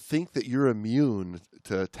 To think that you're immune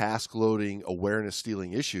to task loading, awareness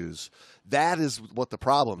stealing issues, that is what the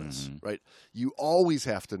problem is, right? You always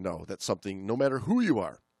have to know that something, no matter who you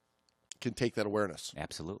are, can take that awareness.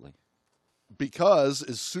 Absolutely. Because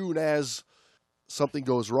as soon as something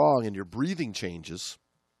goes wrong and your breathing changes,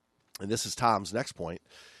 and this is Tom's next point,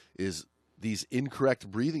 is these incorrect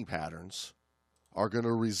breathing patterns are going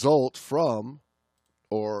to result from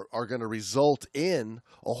or are going to result in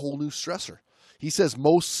a whole new stressor. He says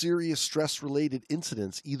most serious stress-related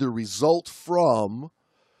incidents either result from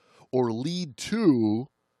or lead to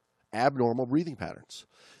abnormal breathing patterns.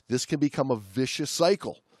 This can become a vicious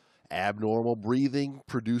cycle. Abnormal breathing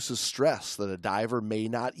produces stress that a diver may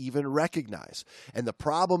not even recognize. And the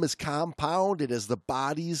problem is compounded as the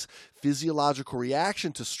body's physiological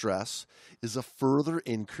reaction to stress is a further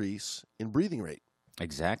increase in breathing rate.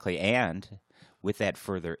 Exactly. And with that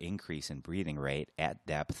further increase in breathing rate at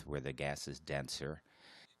depth where the gas is denser,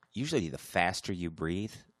 usually the faster you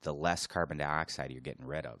breathe, the less carbon dioxide you're getting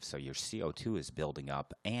rid of. So your CO2 is building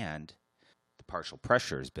up and the partial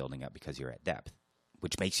pressure is building up because you're at depth,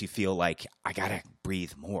 which makes you feel like, I got to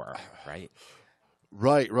breathe more, right?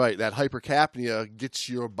 Right. That hypercapnia gets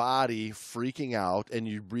your body freaking out and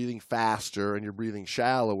you're breathing faster and you're breathing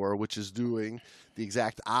shallower, which is doing the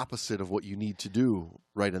exact opposite of what you need to do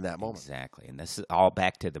right in that moment. Exactly. And this is all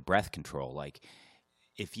back to the breath control. Like,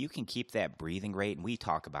 if you can keep that breathing rate, and we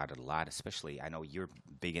talk about it a lot, especially, I know you're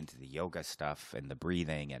big into the yoga stuff and the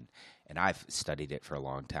breathing, and I've studied it for a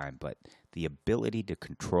long time, but the ability to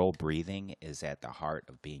control breathing is at the heart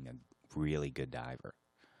of being a really good diver.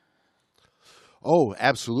 Oh,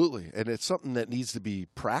 absolutely. And it's something that needs to be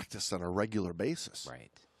practiced on a regular basis.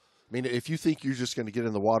 Right. I mean, if you think you're just going to get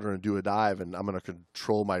in the water and do a dive and I'm going to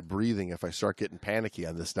control my breathing if I start getting panicky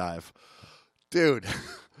on this dive, dude,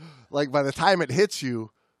 like by the time it hits you,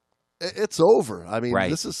 it's over. I mean,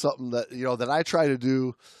 This is something that, that I try to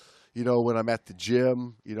do, when I'm at the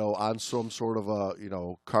gym, on some sort of a,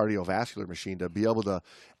 cardiovascular machine to be able to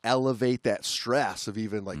elevate that stress of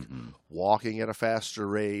even like walking at a faster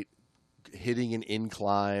rate, hitting an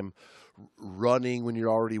incline, running when you're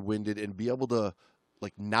already winded, and be able to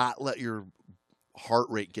like not let your heart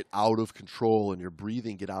rate get out of control and your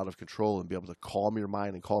breathing get out of control and be able to calm your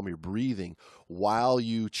mind and calm your breathing while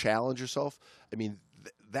you challenge yourself. I mean,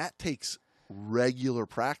 that takes regular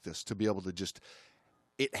practice to be able to just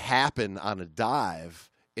it happen on a dive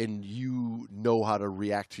and you know how to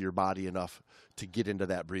react to your body enough to get into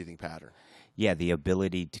that breathing pattern. Yeah, the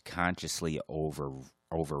ability to consciously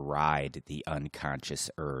override the unconscious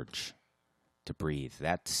urge to breathe.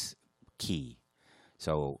 That's key.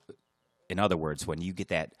 So, in other words, when you get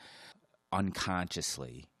that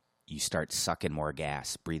unconsciously, you start sucking more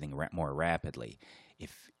gas, breathing more rapidly.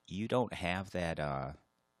 If you don't have that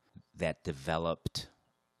developed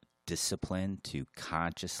discipline to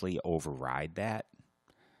consciously override that,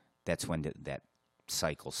 that's when that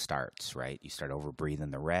cycle starts, right? You start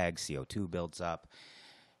overbreathing the reg, CO2 builds up,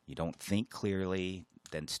 you don't think clearly,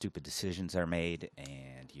 then stupid decisions are made,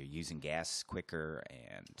 and you're using gas quicker,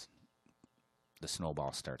 and the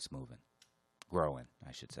snowball starts moving. Growing,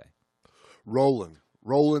 I should say. Rolling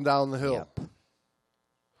down the hill.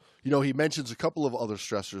 Yep. He mentions a couple of other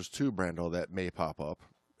stressors too, Brando, that may pop up,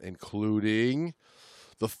 including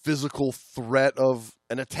the physical threat of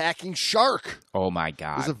an attacking shark. Oh my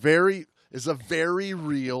God. Is a very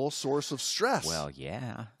real source of stress. Well,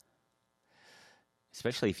 yeah.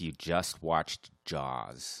 Especially if you just watched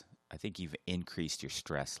Jaws. I think you've increased your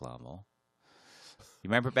stress level. You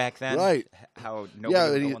remember back then? Right. How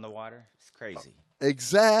nobody would go in the water? It's crazy.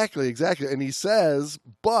 Exactly. And he says,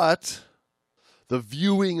 but the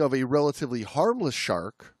viewing of a relatively harmless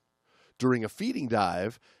shark during a feeding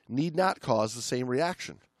dive need not cause the same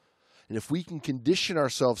reaction. And if we can condition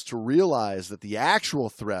ourselves to realize that the actual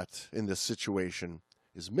threat in this situation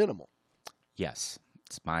is minimal. Yes.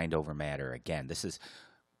 It's mind over matter. Again,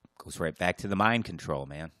 goes right back to the mind control,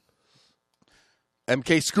 man.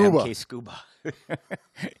 MK-SCUBA. MK-SCUBA.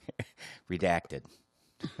 Redacted.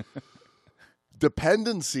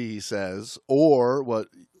 Dependency, he says, or what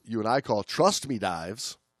you and I call trust me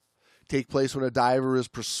dives, take place when a diver is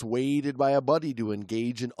persuaded by a buddy to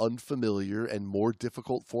engage in unfamiliar and more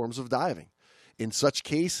difficult forms of diving. In such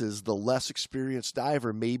cases, the less experienced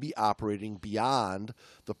diver may be operating beyond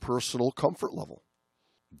the personal comfort level.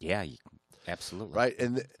 Yeah, absolutely. Right?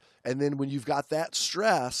 And then when you've got that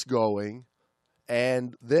stress going,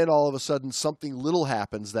 and then all of a sudden something little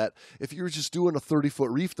happens that if you were just doing a 30-foot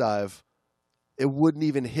reef dive, it wouldn't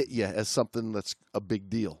even hit you as something that's a big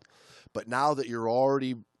deal. But now that you're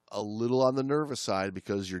already a little on the nervous side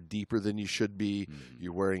because you're deeper than you should be.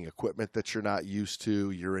 You're wearing equipment that you're not used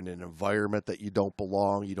to. You're in an environment that you don't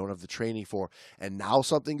belong. You don't have the training for. And now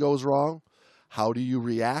something goes wrong. How do you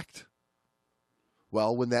react?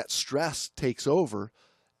 Well, when that stress takes over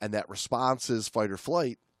and that response is fight or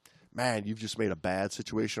flight, man, you've just made a bad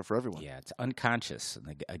situation for everyone. Yeah, it's unconscious.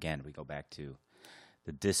 And again, we go back to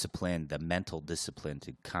the discipline, the mental discipline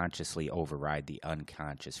to consciously override the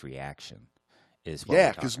unconscious reaction.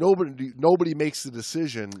 Because nobody makes the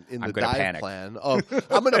decision in the dive plan of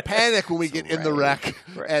I'm going to panic when we get in the wreck,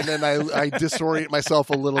 and then I disorient myself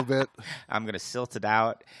a little bit. I'm going to silt it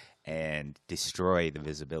out and destroy the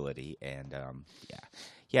visibility, and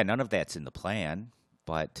none of that's in the plan,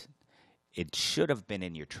 but it should have been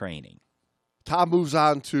in your training. Tom moves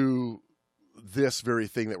on to this very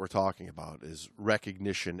thing that we're talking about is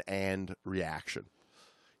recognition and reaction.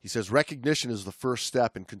 He says recognition is the first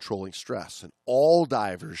step in controlling stress, and all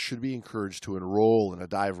divers should be encouraged to enroll in a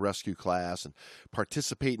dive rescue class and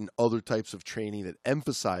participate in other types of training that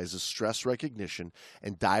emphasizes stress recognition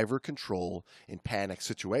and diver control in panic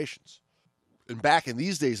situations. And back in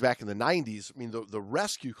these days, back in the 90s, I mean, the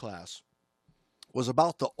rescue class was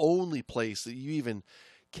about the only place that you even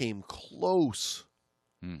came close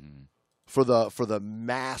for the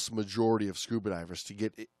mass majority of scuba divers to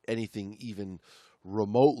get anything even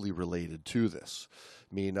remotely related to this.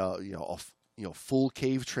 I mean, full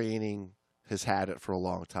cave training has had it for a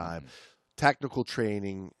long time. Technical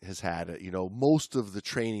training has had it. Most of the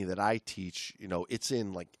training that I teach, it's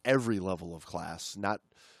in like every level of class, not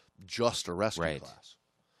just a rescue class,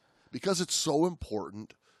 because it's so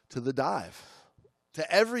important to the dive, to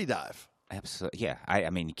every dive. Absolutely, yeah.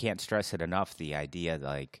 I mean, you can't stress it enough. The idea,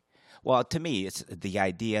 to me, it's the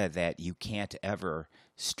idea that you can't ever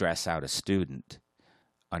stress out a student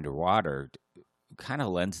underwater kind of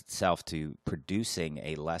lends itself to producing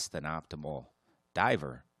a less than optimal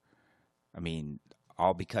diver. I mean,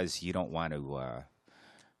 all because you don't want to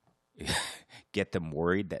get them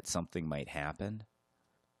worried that something might happen.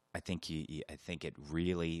 I think it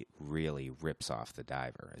really, really rips off the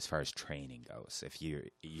diver as far as training goes. If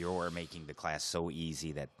you're making the class so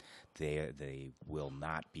easy that they will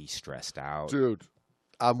not be stressed out. Dude,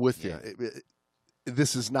 I'm with you.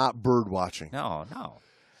 This is not bird watching. No.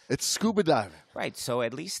 It's scuba diving. Right. So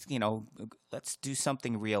at least, let's do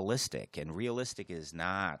something realistic. And realistic is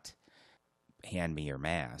not hand me your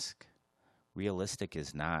mask. Realistic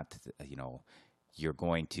is not, you're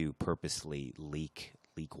going to purposely leak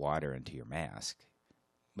water into your mask.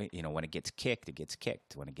 When it gets kicked, it gets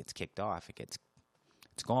kicked. When it gets kicked off,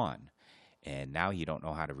 it's gone. And now you don't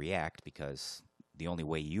know how to react because the only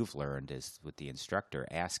way you've learned is with the instructor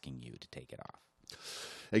asking you to take it off.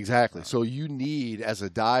 Exactly. So you need, as a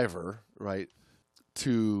diver, right,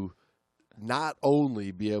 to not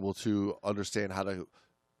only be able to understand how to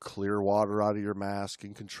clear water out of your mask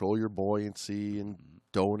and control your buoyancy and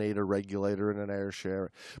donate a regulator and an air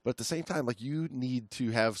share, but at the same time, you need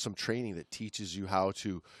to have some training that teaches you how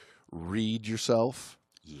to read yourself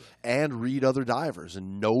and read other divers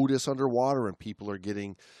and notice underwater when people are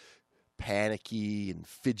getting panicky and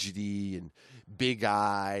fidgety and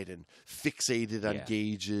big-eyed and fixated on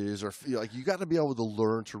gauges, or you got to be able to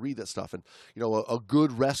learn to read that stuff. And a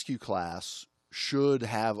good rescue class should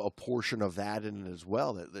have a portion of that in it as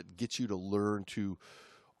well, that gets you to learn to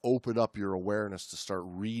open up your awareness to start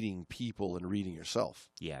reading people and reading yourself.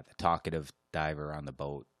 Yeah, the talkative diver on the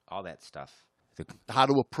boat, all that stuff. How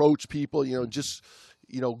to approach people, just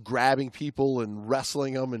grabbing people and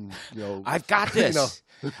wrestling them, and I've got this.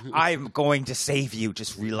 I'm going to save you.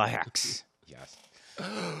 Just relax. Yes.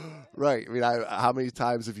 Right. I mean, how many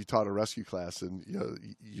times have you taught a rescue class, and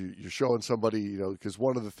you're showing somebody, because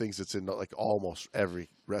one of the things that's in almost every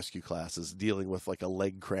rescue class is dealing with a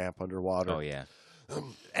leg cramp underwater. Oh yeah.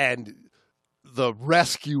 And the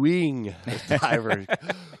rescuing diver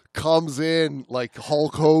comes in like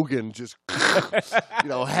Hulk Hogan, just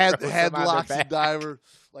headlocks the diver.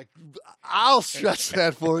 I'll stretch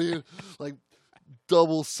that for you.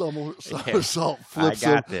 Double somersault flips.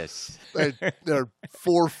 I got this. They're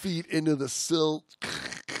 4 feet into the silt,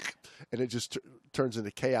 and it just turns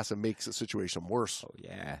into chaos and makes the situation worse. Oh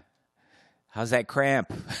yeah. How's that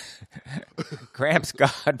cramp? Cramp's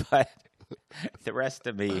gone, but the rest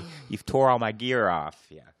of me, you've tore all my gear off.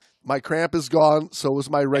 Yeah. My cramp is gone. So is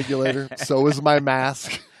my regulator. So is my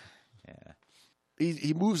mask. Yeah.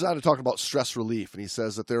 He moves on to talk about stress relief, and he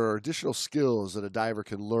says that there are additional skills that a diver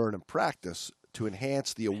can learn and practice to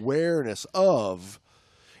enhance the awareness of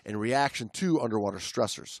and reaction to underwater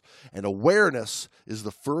stressors. And awareness is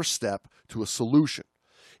the first step to a solution.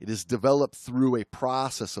 It is developed through a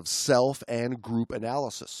process of self and group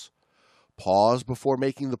analysis. Pause before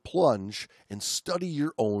making the plunge and study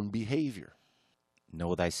your own behavior.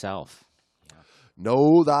 Know thyself.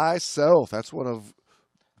 Know thyself. That's one of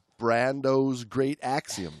Brando's great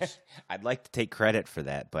axioms. I'd like to take credit for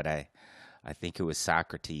that, but I think it was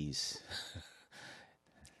Socrates.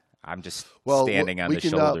 I'm just standing on the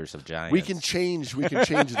shoulders of giants. We can change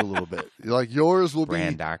it a little bit. Like yours will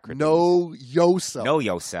be know yourself. Know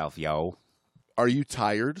yourself, yo. Are you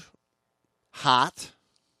tired? Hot?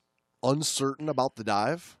 Uncertain about the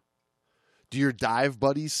dive? Do your dive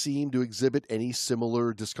buddies seem to exhibit any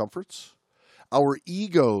similar discomforts? Our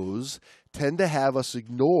egos tend to have us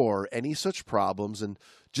ignore any such problems and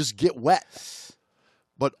just get wet.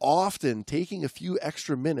 But often, taking a few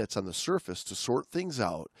extra minutes on the surface to sort things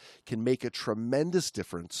out can make a tremendous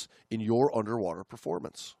difference in your underwater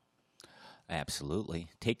performance. Absolutely.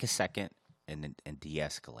 Take a second and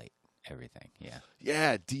de-escalate everything. Yeah.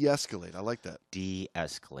 Yeah, de-escalate. I like that.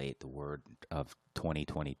 De-escalate, the word of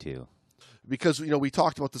 2022. Because, we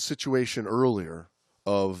talked about the situation earlier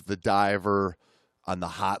of the diver on the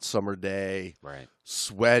hot summer day, right,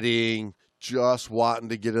 sweating, just wanting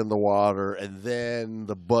to get in the water, and then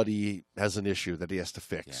the buddy has an issue that he has to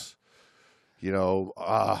fix.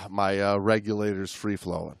 Yeah. My regulator's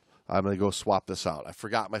free-flowing. I'm going to go swap this out. I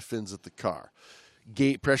forgot my fins at the car.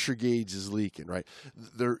 Pressure gauge is leaking, right?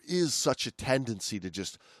 There is such a tendency to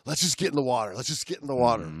let's just get in the water. Let's just get in the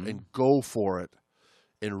water and go for it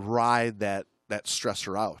and ride that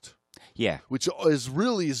stressor out. Yeah. Which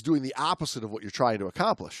is doing the opposite of what you're trying to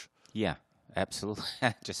accomplish. Yeah, absolutely.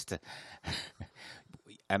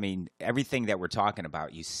 Everything that we're talking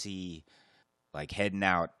about, you see, like heading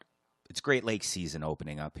out. It's Great Lakes season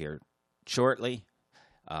opening up here shortly.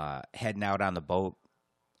 Heading out on the boat,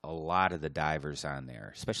 a lot of the divers on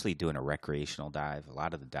there, especially doing a recreational dive, a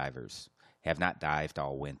lot of the divers have not dived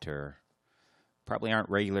all winter, probably aren't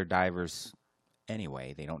regular divers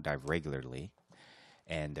anyway. They don't dive regularly,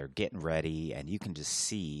 and they're getting ready, and you can just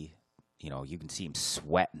see, you can see them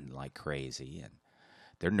sweating like crazy, and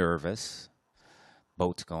they're nervous.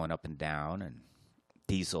 Boats going up and down, and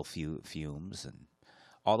diesel fumes, and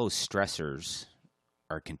all those stressors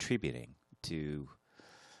are contributing to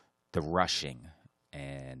the rushing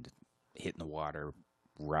and hitting the water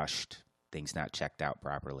rushed, things not checked out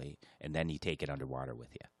properly, and then you take it underwater with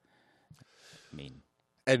you.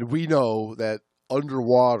 And we know that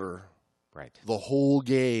underwater, right, the whole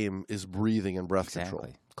game is breathing and breath control.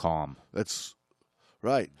 Calm. That's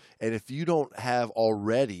right. And if you don't have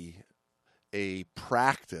already a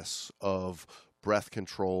practice of breath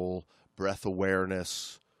control, breath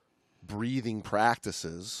awareness, breathing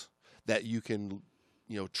practices that you can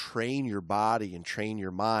train your body and train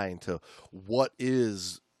your mind to what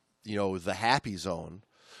is, the happy zone.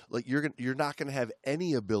 Like you're not going to have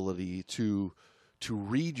any ability to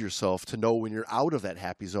read yourself to know when you're out of that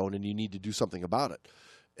happy zone and you need to do something about it.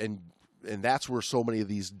 And that's where so many of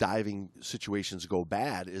these diving situations go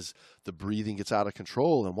bad, is the breathing gets out of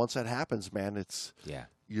control. And once that happens, man,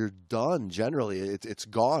 you're done. Generally, it's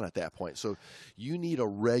gone at that point. So you need a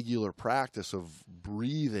regular practice of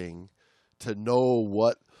breathing to know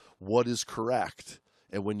what is correct.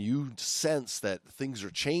 And when you sense that things are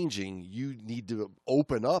changing, you need to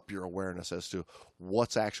open up your awareness as to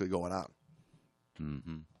what's actually going on.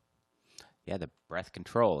 Mm-hmm. Yeah, the breath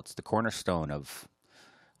control. It's the cornerstone of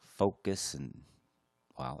focus and,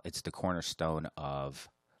 it's the cornerstone of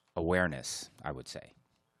awareness, I would say.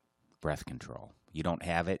 Breath control. You don't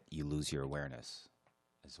have it, you lose your awareness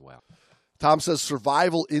as well. Tom says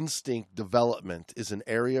survival instinct development is an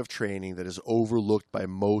area of training that is overlooked by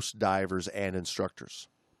most divers and instructors.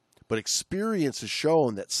 But experience has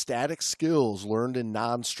shown that static skills learned in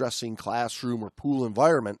non-stressing classroom or pool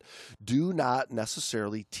environment do not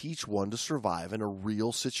necessarily teach one to survive in a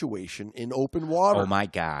real situation in open water. Oh, my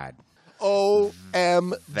God. OMG.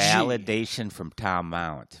 Validation from Tom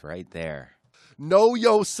Mount right there. Know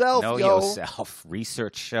yourself, Know yourself.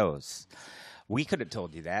 Research shows. We could have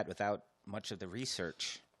told you that without much of the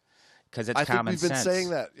research, because it's common sense. I think we've been saying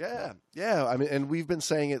that. Yeah. And we've been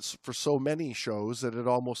saying it for so many shows that it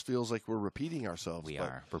almost feels like we're repeating ourselves. We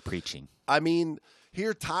are. We're preaching.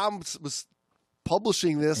 Here Tom was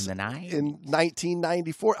publishing this in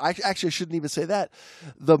 1994. I shouldn't even say that.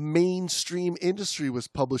 The mainstream industry was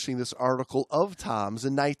publishing this article of Tom's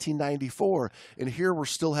in 1994. And here we're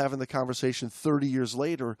still having the conversation 30 years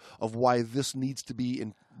later of why this needs to be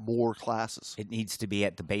in more classes. It needs to be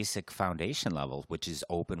at the basic foundation level, which is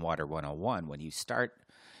Open Water 101. When you start,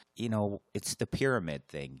 it's the pyramid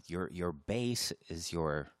thing. Your base is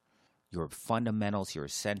your fundamentals, your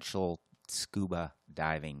essential scuba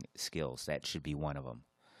diving skills. That should be one of them.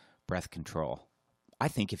 Breath control. I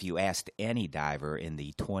think if you asked any diver in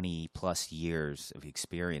the 20-plus years of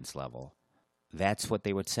experience level, that's what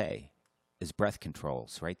they would say, is breath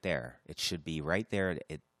controls right there. It should be right there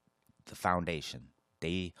at the foundation,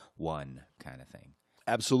 day one kind of thing.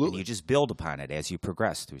 Absolutely. And you just build upon it as you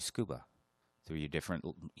progress through scuba, through your different,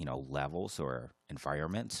 levels or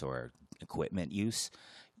environments or equipment use.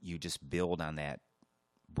 You just build on that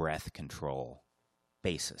breath control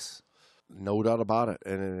basis. No doubt about it.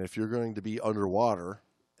 And if you're going to be underwater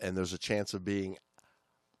and there's a chance of being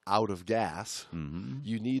out of gas,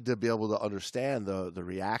 you need to be able to understand the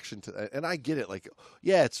reaction to. And I get it. Like,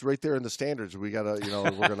 yeah, it's right there in the standards. We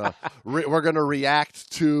gotta, we're gonna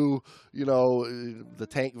react to, the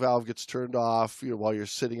tank valve gets turned off, while you're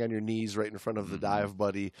sitting on your knees right in front of the dive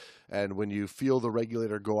buddy, and when you feel the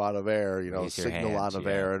regulator go out of air, signal out of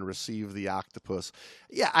air and receive the octopus.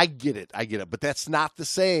 Yeah, I get it. But that's not the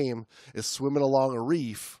same as swimming along a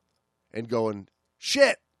reef and going,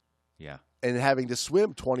 shit. Yeah. And having to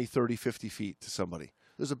swim 20, 30, 50 feet to somebody.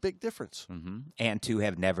 There's a big difference. And to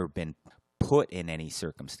have never been put in any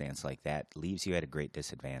circumstance like that leaves you at a great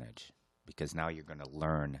disadvantage, because now you're going to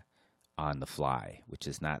learn on the fly, which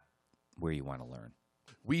is not where you want to learn.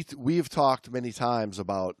 We've talked many times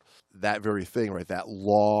about that very thing, right? That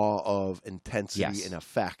law of intensity and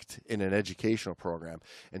effect in an educational program.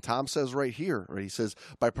 And Tom says right here, right? He says,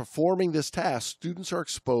 by performing this task, students are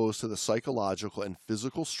exposed to the psychological and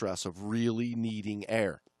physical stress of really needing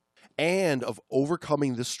air and of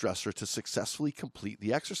overcoming this stressor to successfully complete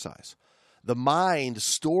the exercise. The mind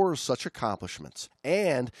stores such accomplishments,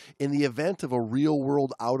 and in the event of a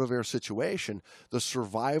real-world out-of-air situation, the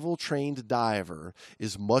survival-trained diver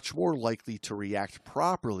is much more likely to react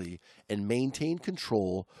properly and maintain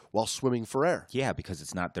control while swimming for air. Yeah, because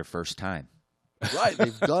it's not their first time. Right,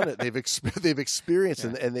 they've done it. They've experienced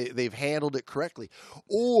it, and they've handled it correctly.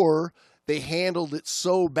 Or they handled it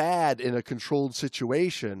so bad in a controlled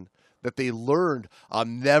situation that they learned,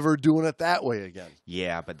 I'm never doing it that way again.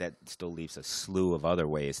 Yeah, but that still leaves a slew of other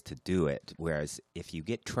ways to do it. Whereas if you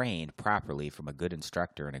get trained properly from a good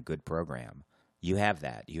instructor and a good program, you have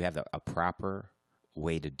that. You have a proper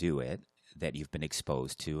way to do it that you've been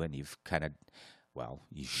exposed to, and you've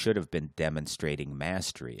you should have been demonstrating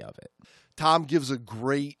mastery of it. Tom gives a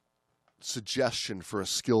great suggestion for a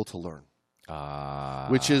skill to learn,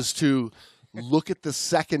 which is to look at the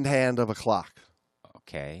second hand of a clock.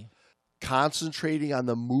 Okay. Concentrating on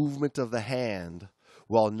the movement of the hand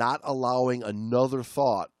while not allowing another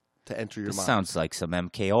thought to enter your mind. This sounds like some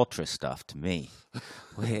MK-Ultra stuff to me.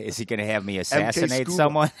 Is he going to have me assassinate MK-SCUBA.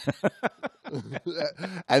 someone?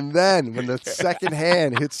 And then when the second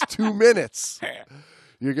hand hits 2 minutes,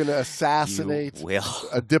 you're going to assassinate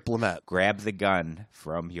a diplomat. Grab the gun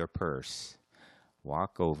from your purse,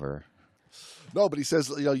 walk over. No, but he says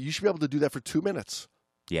you should be able to do that for 2 minutes.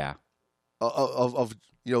 Yeah. Of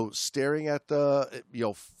staring at the,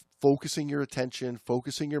 focusing your attention,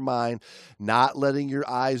 focusing your mind, not letting your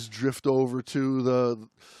eyes drift over to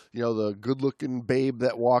the good-looking babe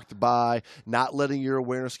that walked by, not letting your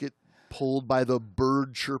awareness get pulled by the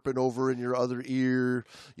bird chirping over in your other ear.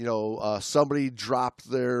 Somebody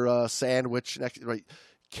dropped their sandwich next. Right?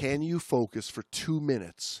 Can you focus for 2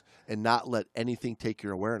 minutes and not let anything take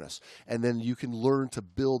your awareness? And then you can learn to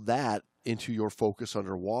build that into your focus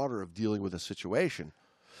underwater of dealing with a situation.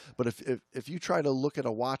 But if you try to look at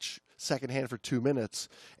a watch secondhand for 2 minutes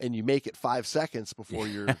and you make it 5 seconds before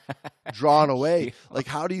you're drawn away, like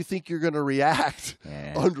how do you think you're going to react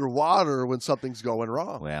underwater when something's going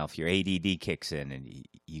wrong? Well, if your ADD kicks in and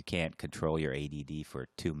you can't control your ADD for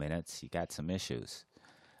 2 minutes, you got some issues.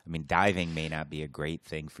 I mean, diving may not be a great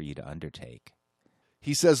thing for you to undertake.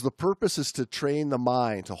 He says the purpose is to train the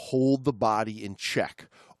mind to hold the body in check,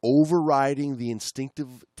 overriding the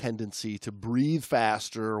instinctive tendency to breathe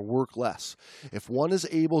faster or work less. If one is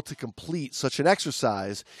able to complete such an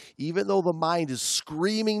exercise, even though the mind is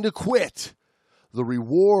screaming to quit, the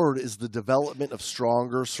reward is the development of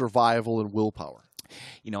stronger survival and willpower.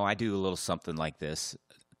 I do a little something like this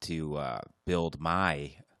to build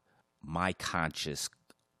my conscious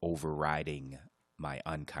overriding my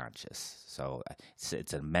unconscious. So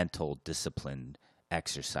it's a mental discipline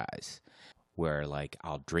exercise where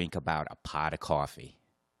I'll drink about a pot of coffee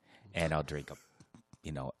and I'll drink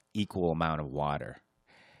equal amount of water.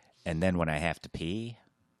 And then when I have to pee,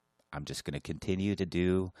 I'm just going to continue to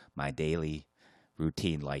do my daily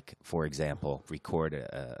routine. Like, for example, record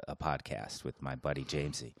a podcast with my buddy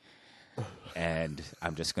Jamesy. And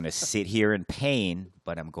I'm just going to sit here in pain,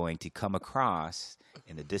 but I'm going to come across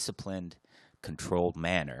in a disciplined, controlled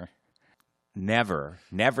manner never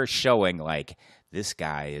showing like this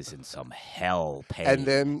guy is in some hell pain. And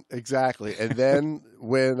then and then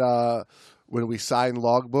when we sign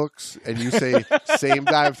logbooks and you say same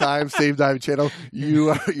dive time, same dive channel,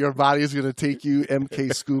 your body is going to take you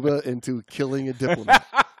MK-SCUBA into killing a diplomat.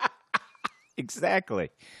 Exactly.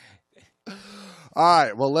 All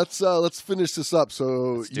right, well let's finish this up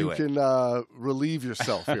so you can relieve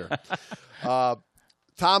yourself here.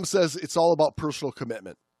 Tom says it's all about personal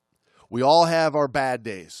commitment. We all have our bad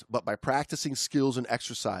days, but by practicing skills and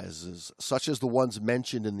exercises, such as the ones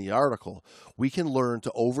mentioned in the article, we can learn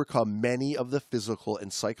to overcome many of the physical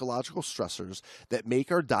and psychological stressors that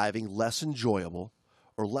make our diving less enjoyable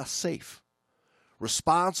or less safe.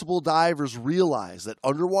 Responsible divers realize that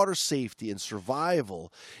underwater safety and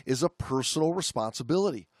survival is a personal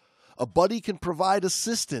responsibility. A buddy can provide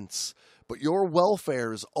assistance, but your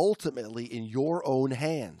welfare is ultimately in your own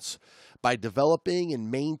hands. By developing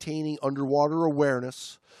and maintaining underwater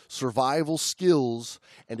awareness, survival skills,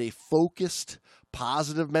 and a focused,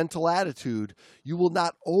 positive mental attitude, you will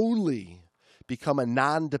not only become a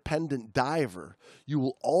non-dependent diver, you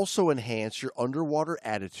will also enhance your underwater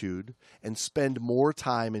attitude and spend more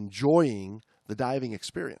time enjoying the diving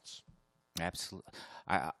experience. Absolutely.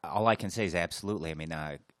 All I can say is absolutely. I mean,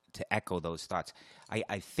 to echo those thoughts,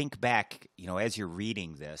 I think back, as you're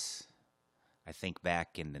reading this, I think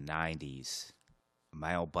back in the 90s,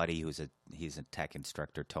 my old buddy he's a tech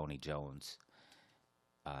instructor, Tony Jones.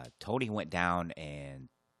 Tony went down and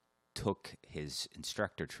took his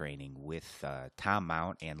instructor training with Tom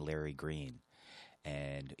Mount and Larry Green.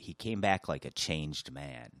 And he came back like a changed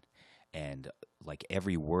man. And like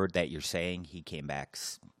every word that you're saying, he came back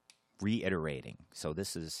reiterating. So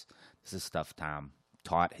this is stuff Tom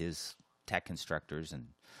taught his tech instructors and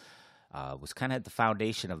was kind of the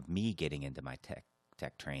foundation of me getting into my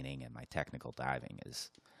tech training and my technical diving is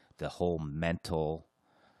the whole mental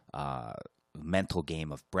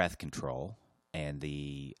game of breath control and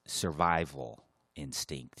the survival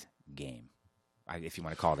instinct game, if you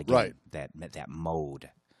want to call it a game, right. that mode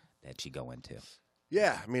that you go into.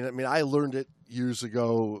 Yeah, I mean, I learned it years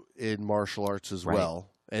ago in martial arts as well.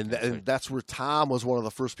 And that's where Tom was one of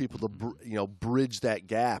the first people to bridge that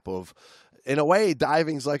gap of, in a way,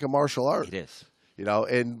 diving's like a martial art. It is.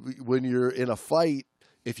 And when you're in a fight,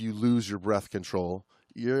 if you lose your breath control,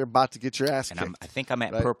 you're about to get your ass kicked. I think I'm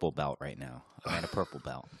at purple belt right now. I'm at a purple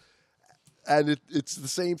belt. And it's the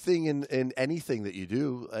same thing in anything that you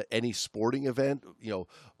do, any sporting event,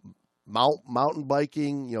 mountain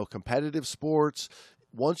biking, competitive sports.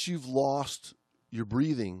 Once you've lost your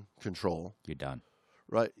breathing control, you're done.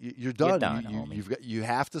 Right, you're done. Homie. You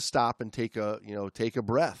have to stop and take a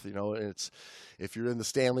breath. And it's, if you're in the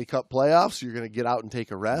Stanley Cup playoffs, you're going to get out and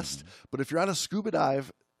take a rest. Mm-hmm. But if you're on a scuba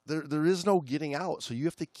dive, there is no getting out. So you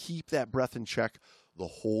have to keep that breath in check the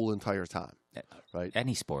whole entire time. Right,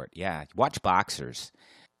 any sport, yeah. Watch boxers.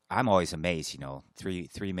 I'm always amazed.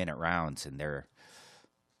 3-minute rounds and their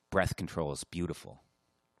breath control is beautiful.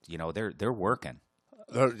 They're working.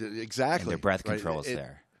 Exactly, and their breath control is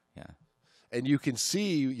there. Yeah. And you can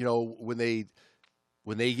see, when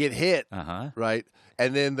they get hit, right,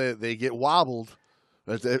 and then they get wobbled.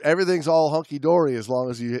 Everything's all hunky dory as long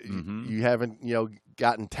as you haven't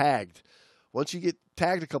gotten tagged. Once you get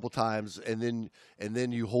tagged a couple times, and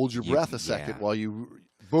then you hold your breath a second while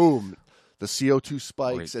boom, the CO2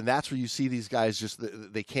 spikes, and that's where you see these guys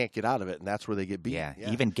they can't get out of it, and that's where they get beat. Yeah,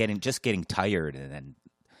 even getting tired, and then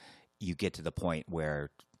you get to the point where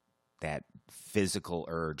that physical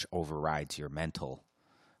urge overrides your mental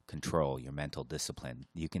control, your mental discipline.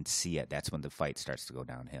 You can see it. That's when the fight starts to go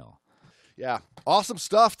downhill. Yeah. Awesome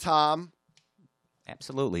stuff, Tom.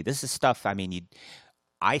 Absolutely. This is stuff,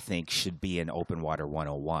 I think should be in Open Water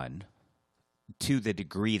 101 to the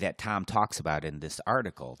degree that Tom talks about in this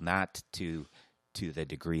article, not to the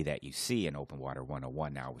degree that you see in Open Water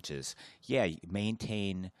 101 now, which is,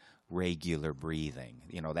 maintain regular breathing.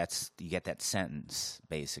 You get that sentence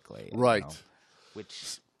basically. Right.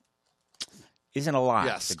 Which isn't a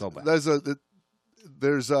lot to go by.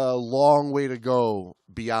 There's a long way to go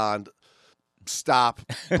beyond stop,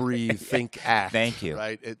 breathe, think, act. Thank you.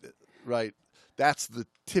 Right. Right. That's the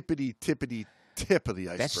tippity tip of the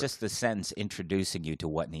iceberg. That's just the sentence introducing you to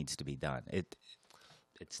what needs to be done.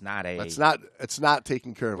 It's not a. It's not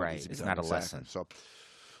taking care of it. Right. It's not a lesson.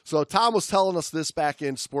 So Tom was telling us this back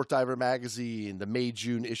in Sport Diver magazine, the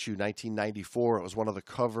May-June issue, 1994. It was one of the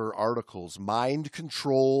cover articles, Mind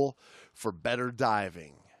Control for Better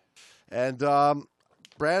Diving. And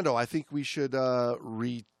Brando, I think we should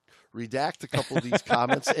redact a couple of these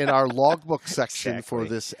comments in our logbook section for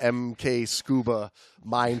this MK-SCUBA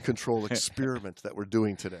mind control experiment that we're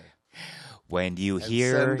doing today. When you And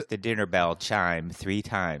hear send- the dinner bell chime 3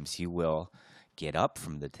 times, you will get up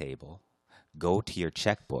from the table, go to your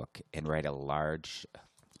checkbook, and write a large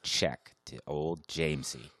check to old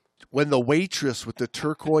Jamesy. When the waitress with the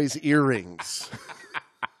turquoise earrings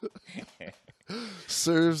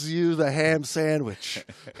serves you the ham sandwich,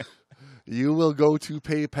 you will go to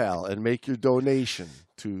PayPal and make your donation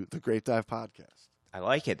to the Great Dive Podcast. I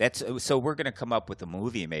like it. That's so we're going to come up with a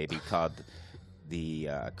movie maybe called the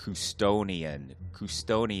Custodian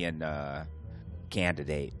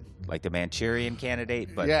candidate, like the Manchurian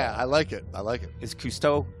candidate. But Yeah, I like it. is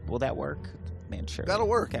Cousteau? Will that work? Manchurian. That'll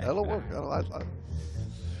work. Okay. That'll work.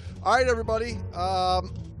 All right, everybody. I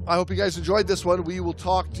hope you guys enjoyed this one. We will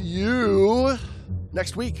talk to you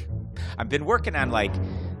next week. I've been working on like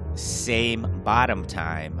same bottom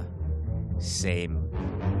time, same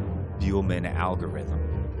Buellman algorithm,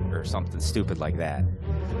 or something stupid like that.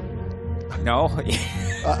 No.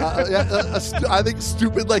 I think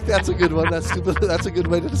stupid like that's a good one. That's stupid. That's a good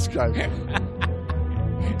way to describe it.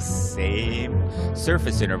 Same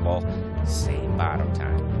surface interval, same bottom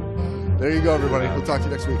time. There you go, everybody. We'll talk to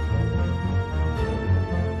you next week.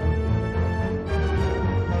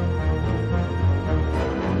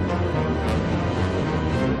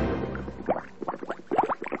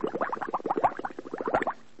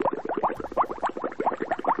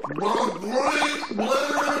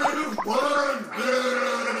 What?